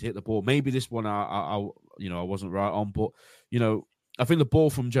is hit the ball. Maybe this one I wasn't right on, but I think the ball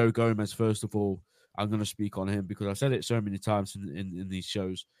from Joe Gomez, first of all, I'm going to speak on him because I've said it so many times in these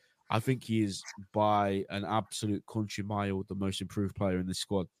shows. I think he is by an absolute country mile the most improved player in this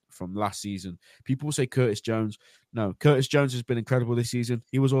squad from last season. People say Curtis Jones. No, Curtis Jones has been incredible this season.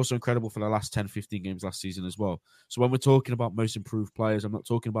 He was also incredible for the last 10, 15 games last season as well. So when we're talking about most improved players, I'm not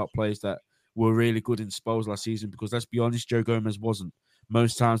talking about players that were really good in spells last season, because let's be honest, Joe Gomez wasn't.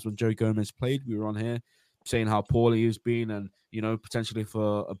 Most times when Joe Gomez played, we were on here saying how poorly he's been, and potentially if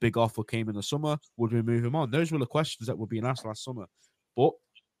a big offer came in the summer, would we move him on? Those were the questions that were being asked last summer. But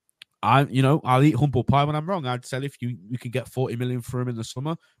I'll eat humble pie when I'm wrong. I'd say if you can get 40 million for him in the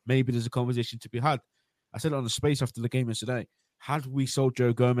summer, maybe there's a conversation to be had. I said it on the space after the game yesterday. Had we sold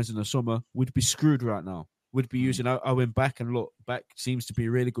Joe Gomez in the summer, we'd be screwed right now. We'd be using Owen Beck, and look, Beck seems to be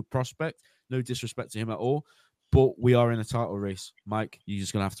a really good prospect. No disrespect to him at all, but we are in a title race, Mike. You're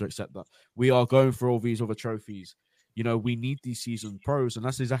just going to have to accept that. We are going for all these other trophies. We need these seasoned pros, and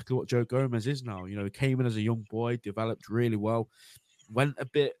that's exactly what Joe Gomez is now. He came in as a young boy, developed really well, went a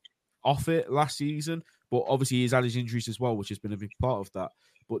bit off it last season, but obviously he's had his injuries as well, which has been a big part of that.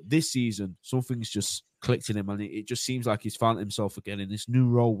 But this season, something's just clicked in him, and it just seems like he's found himself again in this new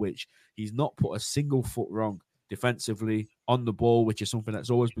role, which he's not put a single foot wrong defensively on the ball, which is something that's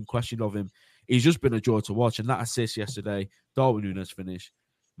always been questioned of him. He's just been a joy to watch, and that assist yesterday, Darwin Nunez finish,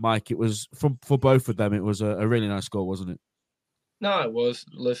 Mike, it was for both of them. It was a really nice goal, wasn't it? No, it was.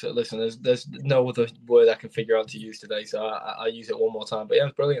 Listen. There's no other word I can figure out to use today, so I use it one more time. But yeah, it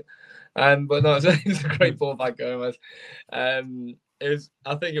was brilliant. But no, it's a great ball by Gomez. I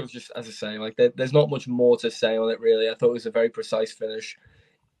think it was just, as I say, like there's not much more to say on it really. I thought it was a very precise finish.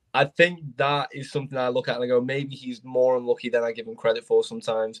 I think that is something I look at and I go, maybe he's more unlucky than I give him credit for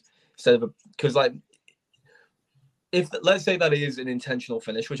sometimes. Because if let's say that is an intentional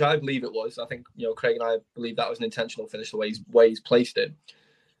finish, which I believe it was, I think Craig and I believe that was an intentional finish the way he's placed it.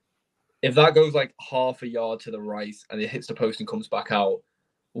 If that goes like half a yard to the right and it hits the post and comes back out,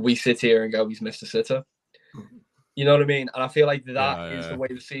 we sit here and go, he's missed a sitter. You know what I mean? And I feel like that is the way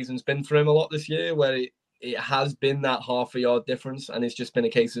the season's been for him a lot this year, where it has been that half a yard difference, and it's just been a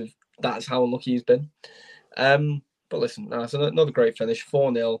case of that's how unlucky he's been. But listen, it's another great finish,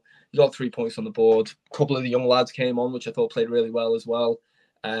 4-0. He got 3 points on the board. A couple of the young lads came on, which I thought played really well as well.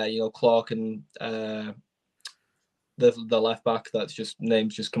 Clark and the left back, that's just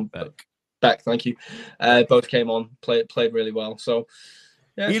names just come back. Thank you. Both came on, played really well. So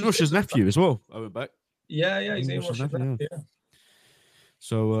Ian Rush's nephew as well. Owen Beck. Yeah, he's Ian Rush's nephew. Yeah.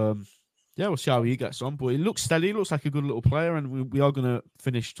 So we'll see how he gets on. But he looks steady. He looks like a good little player, and we are going to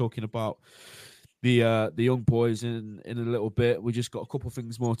finish talking about the young boys in a little bit. We just got a couple of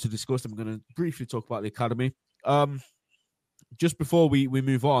things more to discuss. I'm going to briefly talk about the academy. Just before we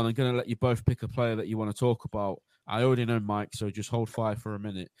move on, I'm going to let you both pick a player that you want to talk about. I already know Mike, so just hold fire for a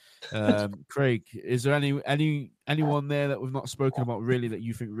minute. Craig, is there anyone there that we've not spoken about really that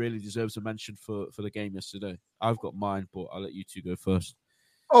you think really deserves a mention for the game yesterday? I've got mine, but I'll let you two go first.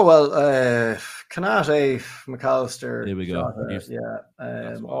 Oh, well, Konate, McAllister. Here we go.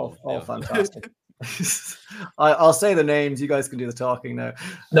 Jota, all fantastic. I'll say the names. You guys can do the talking now.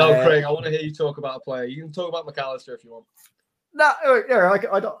 No, Craig, I want to hear you talk about a player. You can talk about McAllister if you want. No,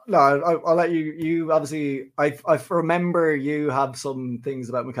 I don't. No, I'll let you. You obviously, I remember you have some things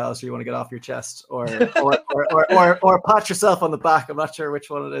about McAllister you want to get off your chest, or pat yourself on the back. I'm not sure which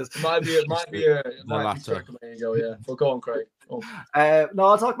one it is. Might be the latter. There you go. Yeah, well, go on, Craig. No,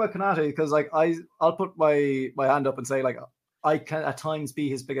 I'll talk about Konate because I'll put my hand up and say I can at times be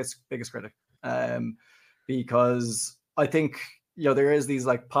his biggest critic, because I think there is these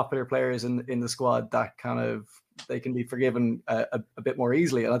popular players in the squad that kind of they can be forgiven a bit more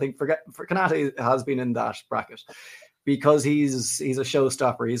easily, and I think for Konate has been in that bracket because he's a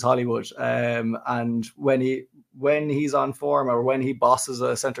showstopper. He's Hollywood, and when he's on form or when he bosses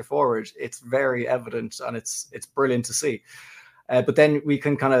a centre forward, it's very evident and it's brilliant to see. But then we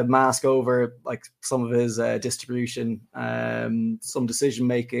can kind of mask over some of his distribution, some decision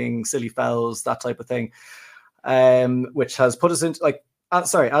making, silly fouls, that type of thing, which has put us into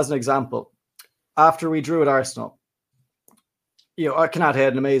as an example. After we drew at Arsenal, Konate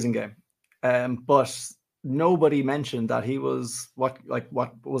had an amazing game, but nobody mentioned that he was what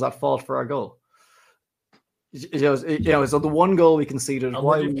was at fault for our goal. So the one goal we conceded,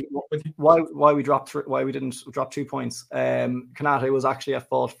 why we didn't drop 2 points. Konate was actually at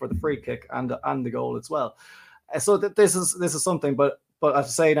fault for the free kick and the goal as well. So this is something, but I have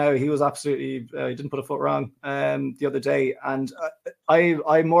to say now he was absolutely he didn't put a foot wrong the other day, and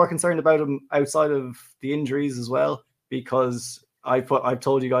I'm more concerned about him outside of the injuries as well, because I've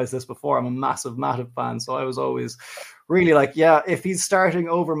told you guys this before. I'm a massive Matip fan, so I was always really like, yeah, if he's starting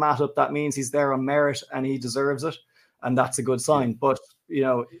over Matip, that means he's there on merit and he deserves it, and that's a good sign. But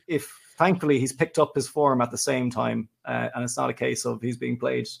if thankfully he's picked up his form at the same time, and it's not a case of he's being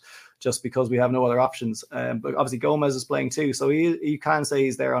played just because we have no other options. But obviously Gomez is playing too, so you can say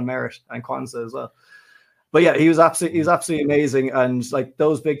he's there on merit, and Kwanzaa as well. But yeah, he was absolutely amazing, and like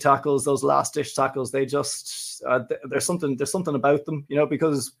those big tackles, those last ditch tackles, they just there's something about them,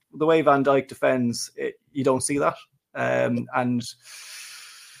 because the way Van Dijk defends, you don't see that, and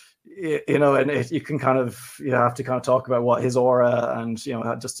you can kind of have to kind of talk about what his aura and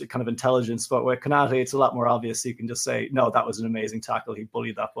just kind of intelligence. But with Konate, it's a lot more obvious. You can just say, no, that was an amazing tackle. He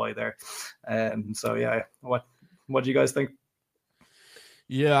bullied that boy there. So yeah, what do you guys think?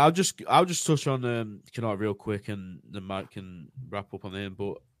 Yeah, I'll just touch on Konate real quick, and then Mike can wrap up on him.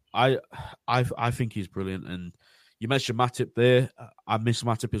 But I think he's brilliant. And you mentioned Matip there. I miss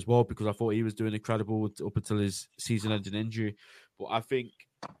Matip as well, because I thought he was doing incredible up until his season-ending injury. But I think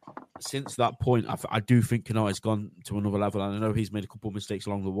since that point, I do think Konate's gone to another level. And I know he's made a couple of mistakes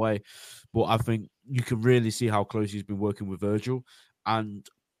along the way, but I think you can really see how close he's been working with Virgil. And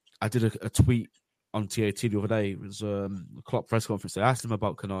I did a tweet on TAT the other day. It was a Klopp press conference. They asked him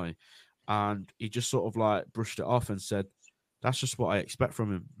about Konate, and he just sort of like brushed it off and said, "That's just what I expect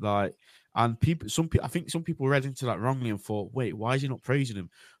from him." Like, and I think some people read into that wrongly and thought, "Wait, why is he not praising him?"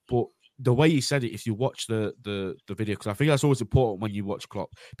 But the way he said it, if you watch the video, because I think that's always important when you watch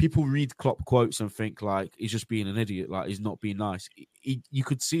Klopp. People read Klopp quotes and think like he's just being an idiot, like he's not being nice. You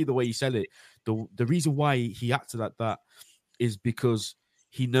could see the way he said it. The reason why he acted like that is because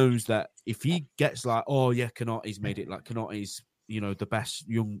he knows that if he gets like, oh yeah, Konate's made it, like Konate's, the best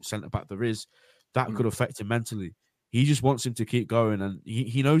young centre-back there is, that could affect him mentally. He just wants him to keep going, and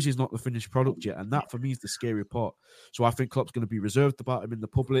he knows he's not the finished product yet, and that for me is the scary part. So I think Klopp's going to be reserved about him in the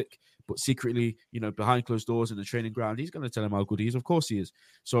public, but secretly, behind closed doors in the training ground, he's going to tell him how good he is. Of course he is.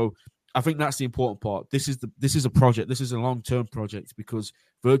 So I think that's the important part. This is a project. This is a long-term project, because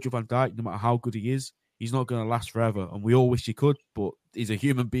Virgil van Dijk, no matter how good he is, he's not going to last forever, and we all wish he could, but he's a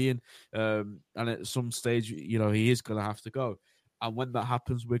human being, and at some stage, he is going to have to go. And when that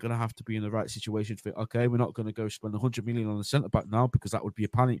happens, we're going to have to be in the right situation to think, okay, we're not going to go spend 100 million on the centre-back now, because that would be a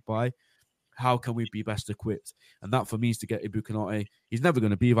panic buy. How can we be best equipped? And that, for me, is to get Ibu Konate. He's never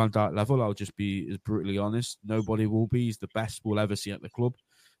going to be Van Dijk level. I'll just be as brutally honest. Nobody will be. He's the best we'll ever see at the club.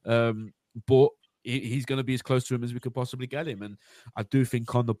 But he's going to be as close to him as we could possibly get him. And I do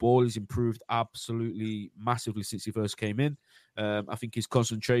think on the ball, he's improved absolutely massively since he first came in. I think his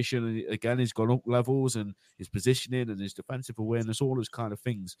concentration, again, has gone up levels, and his positioning and his defensive awareness, all those kind of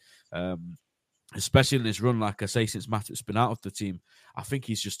things. Especially in this run, like I say, since Matip's been out of the team, I think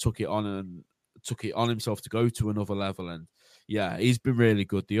he's just took it on himself to go to another level. And yeah, he's been really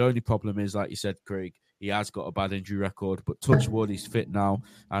good. The only problem is, like you said, Craig, he has got a bad injury record, but touch wood, he's fit now.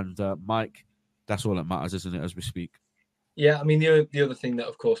 And Mike, that's all that matters, isn't it, as we speak? Yeah, I mean, the other thing that,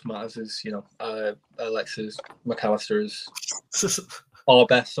 of course, matters is, Alexis McAllister is our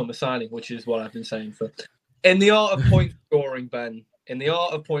best summer signing, which is what I've been saying for. In the art of point scoring, Ben,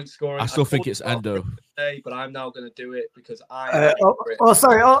 I still think it's Endo. But I'm now going to do it because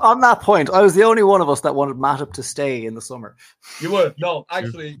sorry. On that point, I was the only one of us that wanted Matip to stay in the summer. You were? No,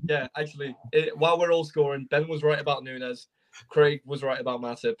 actually, while we're all scoring, Ben was right about Nunez, Craig was right about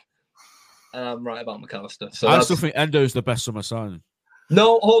Matip, and I'm right about McAllister. So I still think Endo is the best summer signing.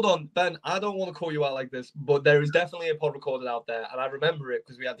 No, hold on, Ben. I don't want to call you out like this, but there is definitely a pod recorded out there, and I remember it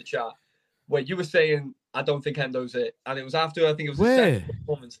because we had the chat where you were saying, I don't think Endo's it. And it was after, I think it was his second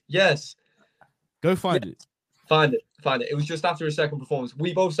performance. Yes. Go find it. Find it. It was just after his second performance.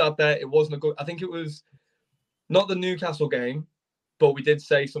 We both sat there. It wasn't a good... I think it was not the Newcastle game, but we did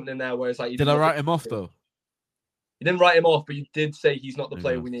say something in there where it's like... Did I write him off, though? You didn't write him off, but you did say he's not the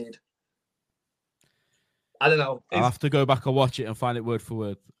player we need. I don't know. I'll have to go back and watch it and find it word for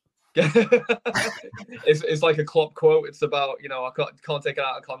word. It's like a Klopp quote. It's about, I can't take it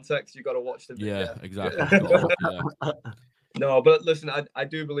out of context. You got to watch the video. Yeah, exactly. No, but listen, I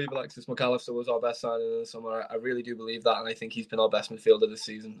do believe Alexis McAllister was our best signing in the summer. I really do believe that, and I think he's been our best midfielder this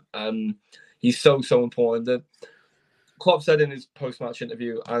season. He's so important. That Klopp said in his post-match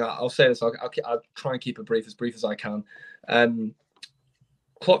interview, and I'll say this, I'll try and keep it brief as I can.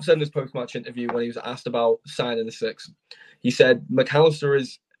 Klopp said in his post-match interview when he was asked about signing the six, he said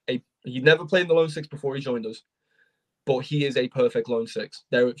McAllister he never played in the lone six before he joined us, but he is a perfect lone six.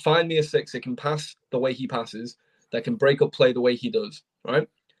 Find me a six that can pass the way he passes, that can break up play the way he does, right?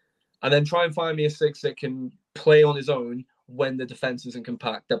 And then try and find me a six that can play on his own when the defense isn't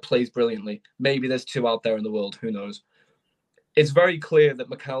compact, that plays brilliantly. Maybe there's two out there in the world, who knows? It's very clear that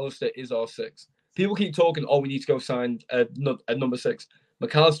McAllister is our six. People keep talking, we need to go sign a number six.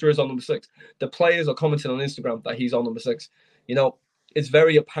 McAllister is on number six. The players are commenting on Instagram that he's on number six. It's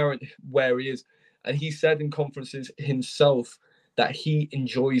very apparent where he is. And he said in conferences himself that he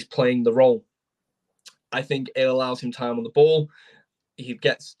enjoys playing the role. I think it allows him time on the ball. He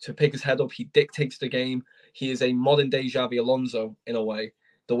gets to pick his head up. He dictates the game. He is a modern-day Xabi Alonso in a way,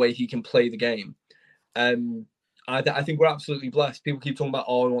 the way he can play the game. I think we're absolutely blessed. People keep talking about,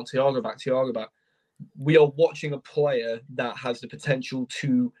 we want Thiago back. We are watching a player that has the potential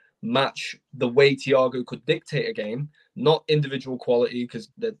to match the way Thiago could dictate a game, not individual quality, because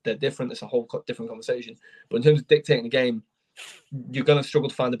they're different. It's a whole different conversation. But in terms of dictating the game, you're going to struggle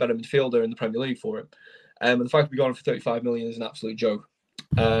to find a better midfielder in the Premier League for it. And the fact we got him for 35 million is an absolute joke.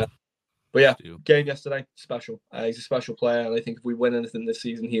 But yeah, game yesterday, special. He's a special player, and I think if we win anything this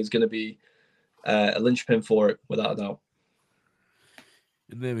season, he is going to be a linchpin for it, without a doubt.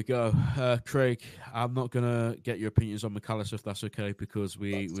 And there we go. Craig, I'm not going to get your opinions on McAllister if that's okay, because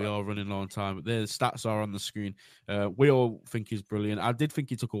we are running low on time. But the stats are on the screen. We all think he's brilliant. I did think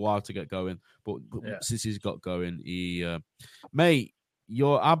he took a while to get going, but since he's got going, mate,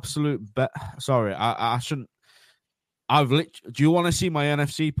 your absolute sorry, I shouldn't. Do you want to see my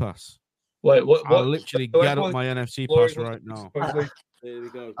NFC pass? Wait, what? I'll literally get up my NFC pass right now. There we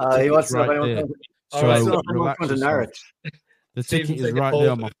go. He wants to know to Norwich. The ticket is right there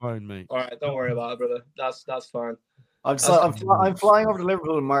on my phone, mate. All right, don't worry about it, brother. That's fine. I'm flying over to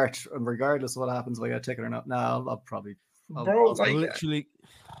Liverpool in March, and regardless of what happens, if I get a ticket or not, I'll probably. Literally,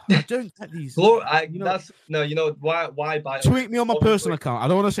 I don't get these. Why buy? Tweet me on my personal account. I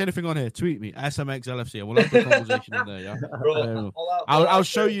don't want to say anything on here. Tweet me, SMXLFC. I will have the conversation in there. Yeah, bro. I'll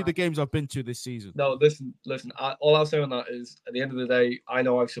show you the games I've been to this season. No, listen. All I'll say on that is, at the end of the day, I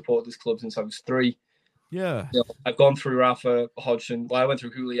know I've supported this club since I was 3. Yeah. I've gone through Rafa, Hodgson. Well, I went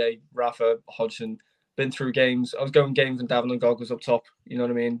through Houllier, Rafa, Hodgson. Been through games. I was going games and Davin and Gog was up top. You know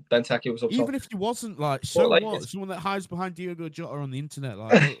what I mean? Benteke was up top. Even if he wasn't, what? Someone that hides behind Diogo Jota on the internet,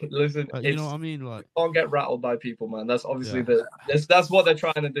 listen, you know what I mean? Can't get rattled by people, man. That's obviously that's what they're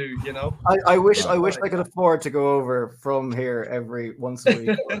trying to do. You know. I wish I could afford to go over from here every once a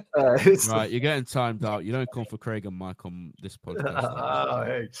week. Right, you're getting timed out. You don't come for Craig and Mike on this podcast.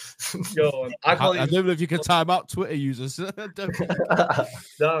 Hey. Go on. I don't know if you can time out Twitter users. Damn.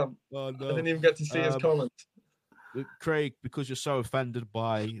 Oh, no. I didn't even get to see his comments. Craig, because you're so offended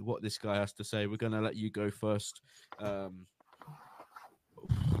by what this guy has to say, we're going to let you go first. In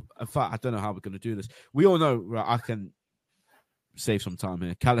fact, I don't know how we're going to do this. We all know, right, I can save some time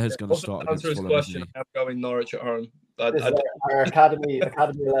here. Callagher's going to start. Answer his question. I'm going Norwich at home. Our Academy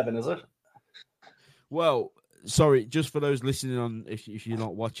 11, is it? Well, sorry, just for those listening on, if you're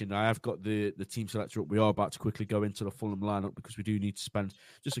not watching, I have got the team selector up. We are about to quickly go into the Fulham lineup because we do need to spend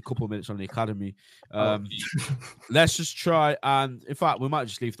just a couple of minutes on the academy. Let's just try, and in fact, we might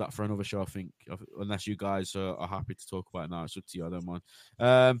just leave that for another show, I think, unless you guys are happy to talk about it now. It's up to you, I don't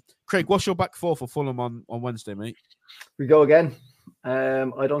mind. Craig, what's your back four for Fulham on Wednesday, mate? We go again.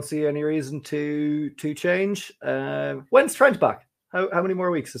 I don't see any reason to change. When's Trent back? How many more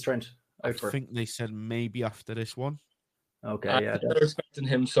weeks is Trent? I think they said maybe after this one. Okay, yeah. They're expecting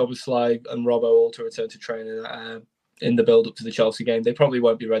him, Szoboszlai, and Robbo all to return to training in the build-up to the Chelsea game. They probably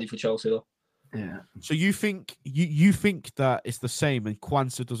won't be ready for Chelsea, though. Yeah. So you think that it's the same and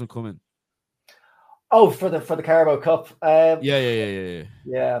Kwanzaa doesn't come in? Oh, for the Carabao Cup. Yeah.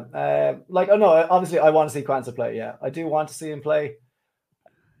 Obviously, I want to see Kwanzaa play. Yeah, I do want to see him play.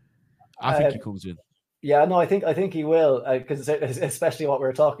 I think he comes in. Yeah, no, I think he will, because especially what we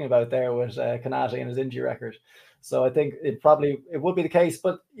were talking about there with Kanate and his injury record. So I think it would be the case,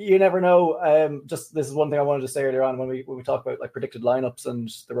 but you never know. Just this is one thing I wanted to say earlier on when we talk about like predicted lineups and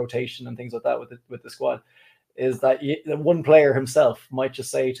the rotation and things like that with the squad, is that one player himself might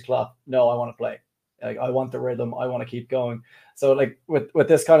just say to Klopp, "No, I want to play. Like, I want the rhythm. I want to keep going." So like with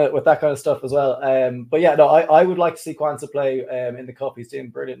that kind of stuff as well. But yeah, no, I would like to see Kwanzaa play in the cup. He's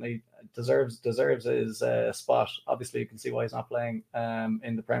doing brilliantly. Deserves his spot. Obviously, you can see why he's not playing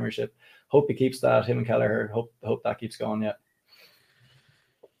in the Premiership. Hope he keeps that. Him and Kelleher. Hope that keeps going. Yeah.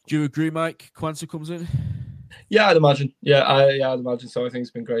 Do you agree, Mike? Kwanzaa comes in. Yeah, I'd imagine. I'd imagine. So I think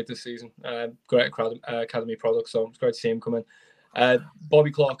it's been great this season. Great academy product. So it's great to see him come in.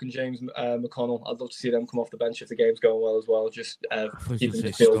 Bobby Clark and James McConnell. I'd love to see them come off the bench if the game's going well as well. Just keeping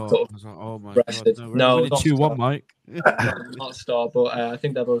the field sort of oh my rested. God, No, winning 2-1, Mike. Not a star, but I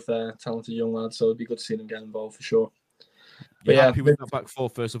think they're both talented young lads, so it'd be good to see them get involved for sure. But You're happy with that back four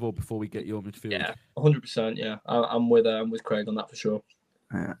first of all before we get your midfield? Yeah, 100%. Yeah, I'm with Craig on that for sure.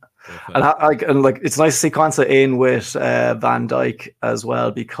 Yeah. And like it's nice to see Quansah in with Van Dijk as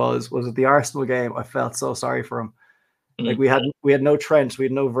well, because was it the Arsenal game? I felt so sorry for him. Like we had no Trent, we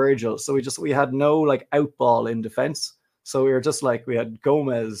had no Virgil, so we had no like out ball in defense. So we were just like we had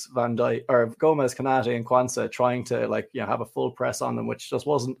Gomez, Van Dijk, or Gomez, Konate, and Quansah trying to have a full press on them, which just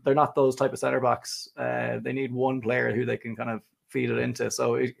wasn't. They're not those type of center backs. They need one player who they can kind of feed it into.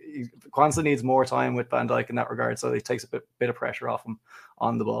 So Quansah needs more time with Van Dijk in that regard, so it takes a bit of pressure off him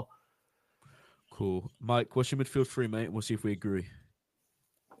on the ball. Cool. Mike, what's your midfield three, mate? We'll see if we agree.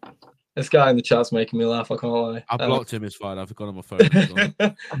 This guy in the chat's making me laugh, I can't lie. I blocked him, it's fine. I've got on my phone.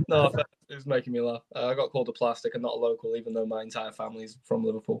 No, it was making me laugh. I got called a plastic and not a local, even though my entire family's from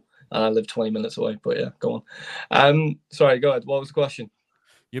Liverpool. And I live 20 minutes away, but yeah, go on. Sorry, go ahead. What was the question?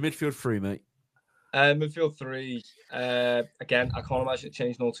 Your midfield three, mate. Midfield three, again, I can't imagine it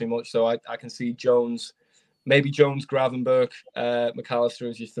changing all too much. So I can see Jones, Gravenberch, McAllister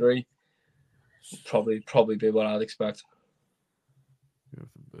as your three. Probably be what I'd expect.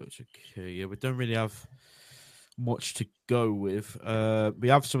 Okay, yeah, we don't really have much to go with. We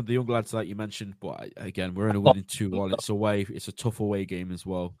have some of the young lads that you mentioned, but again, we're only winning 2-1. It's away. It's a tough away game as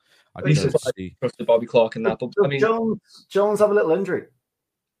well. I trusted Bobby Clark in that. But I mean, Jones have a little injury.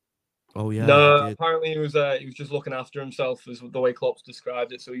 Oh yeah. No, apparently he was just looking after himself, is the way Klopp's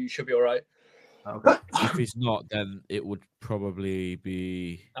described it. So you should be all right. Okay. If he's not, then it would probably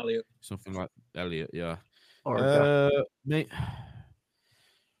be Elliot. Something like Elliot. Yeah. Mate.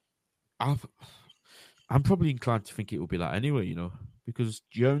 I'm probably inclined to think it will be that anyway, because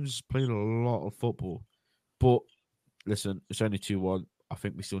Jones played a lot of football. But listen, it's only 2-1. I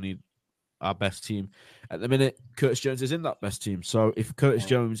think we still need our best team. At the minute, Curtis Jones is in that best team. So if Curtis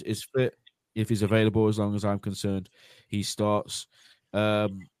Jones is fit, if he's available, as long as I'm concerned, he starts.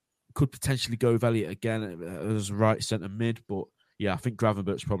 Could potentially go with Elliot again as right centre mid. But yeah, I think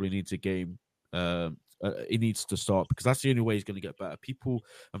Gravenberch probably needs a game. He needs to start because that's the only way he's going to get better. People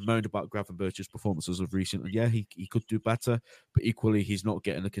have moaned about Gravenberch's performances of recent. Yeah, he could do better, but equally he's not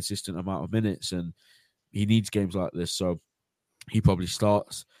getting a consistent amount of minutes, and he needs games like this. So he probably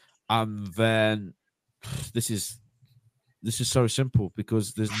starts. And then this is so simple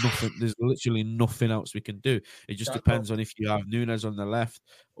because there's literally nothing else we can do. It just depends on if you have Nunez on the left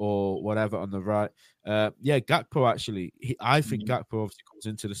or whatever on the right. Gakpo actually. I think Gakpo obviously comes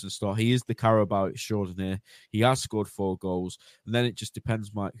into this and start. He is the Carabao extraordinaire. He has scored 4 goals, and then it just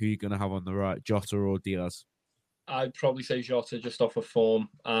depends, Mike, who you're going to have on the right, Jota or Diaz. I'd probably say Jota just off of form.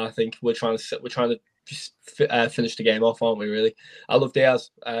 I think we're trying to just finish the game off, aren't we? Really, I love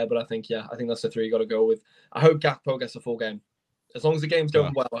Diaz, but I think that's the 3 you got to go with. I hope Gakpo gets a full game. As long as the game's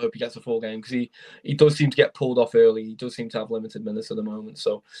going well, I hope he gets a full game because he does seem to get pulled off early. He does seem to have limited minutes at the moment.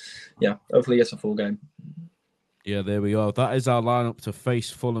 So, yeah, hopefully he gets a full game. Yeah, there we are. That is our lineup to face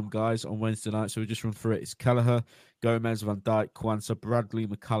Fulham, guys, on Wednesday night. So we just run through it. It's Kelleher, Gomez, Van Dijk, Quansah, Bradley,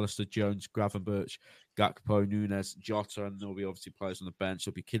 McAllister, Jones, Gravenberch, Gakpo, Nunez, Jota, and there'll be obviously players on the bench.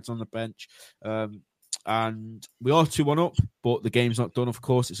 There'll be kids on the bench. And we are 2-1 up, but the game's not done, of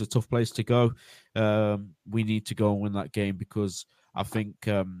course. It's a tough place to go. We need to go and win that game because I think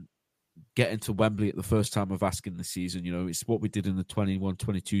getting to Wembley at the first time of asking this season, it's what we did in the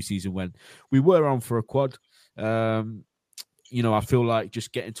 21-22 season when we were on for a quad. I feel like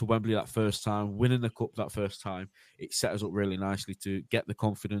just getting to Wembley that first time, winning the cup that first time, it set us up really nicely to get the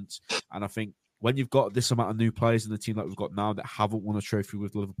confidence. And I think when you've got this amount of new players in the team that we've got now that haven't won a trophy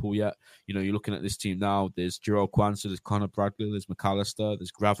with Liverpool yet, you're looking at this team now. There's Jarrell Quansah, there's Conor Bradley, there's McAllister,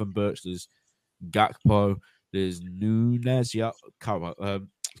 there's Gravenberch, there's Gakpo, there's Nunez,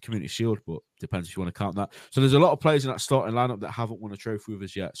 Community Shield, but depends if you want to count that. So there's a lot of players in that starting lineup that haven't won a trophy with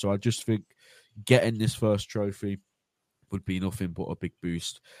us yet. So I just think getting this first trophy would be nothing but a big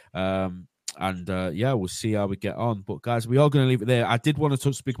boost. We'll see how we get on. But guys, we are going to leave it there. I did want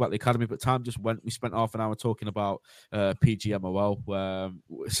to speak about the academy, but time just went. We spent half an hour talking about PGMOL.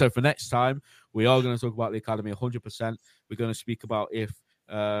 So for next time, we are going to talk about the academy 100%. We're going to speak about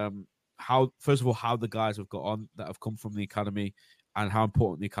how the guys have got on that have come from the academy and how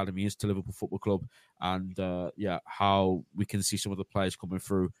important the academy is to Liverpool Football Club, and how we can see some of the players coming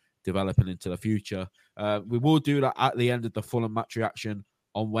through, developing into the future. We will do that at the end of the Fulham match reaction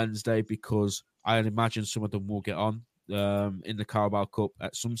on Wednesday because I imagine some of them will get on in the Carabao Cup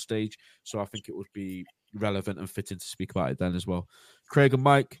at some stage. So I think it would be relevant and fitting to speak about it then as well. Craig and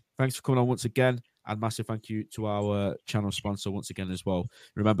Mike, thanks for coming on once again. And massive thank you to our channel sponsor once again as well.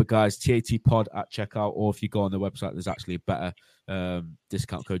 Remember, guys, TAT Pod at checkout, or if you go on the website, there's actually a better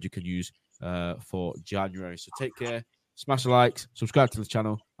discount code you can use for January. So take care, smash the likes, subscribe to the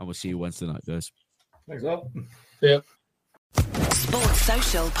channel, and we'll see you Wednesday night, guys. Thanks a lot. Yeah. Sports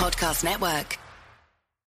Social Podcast Network.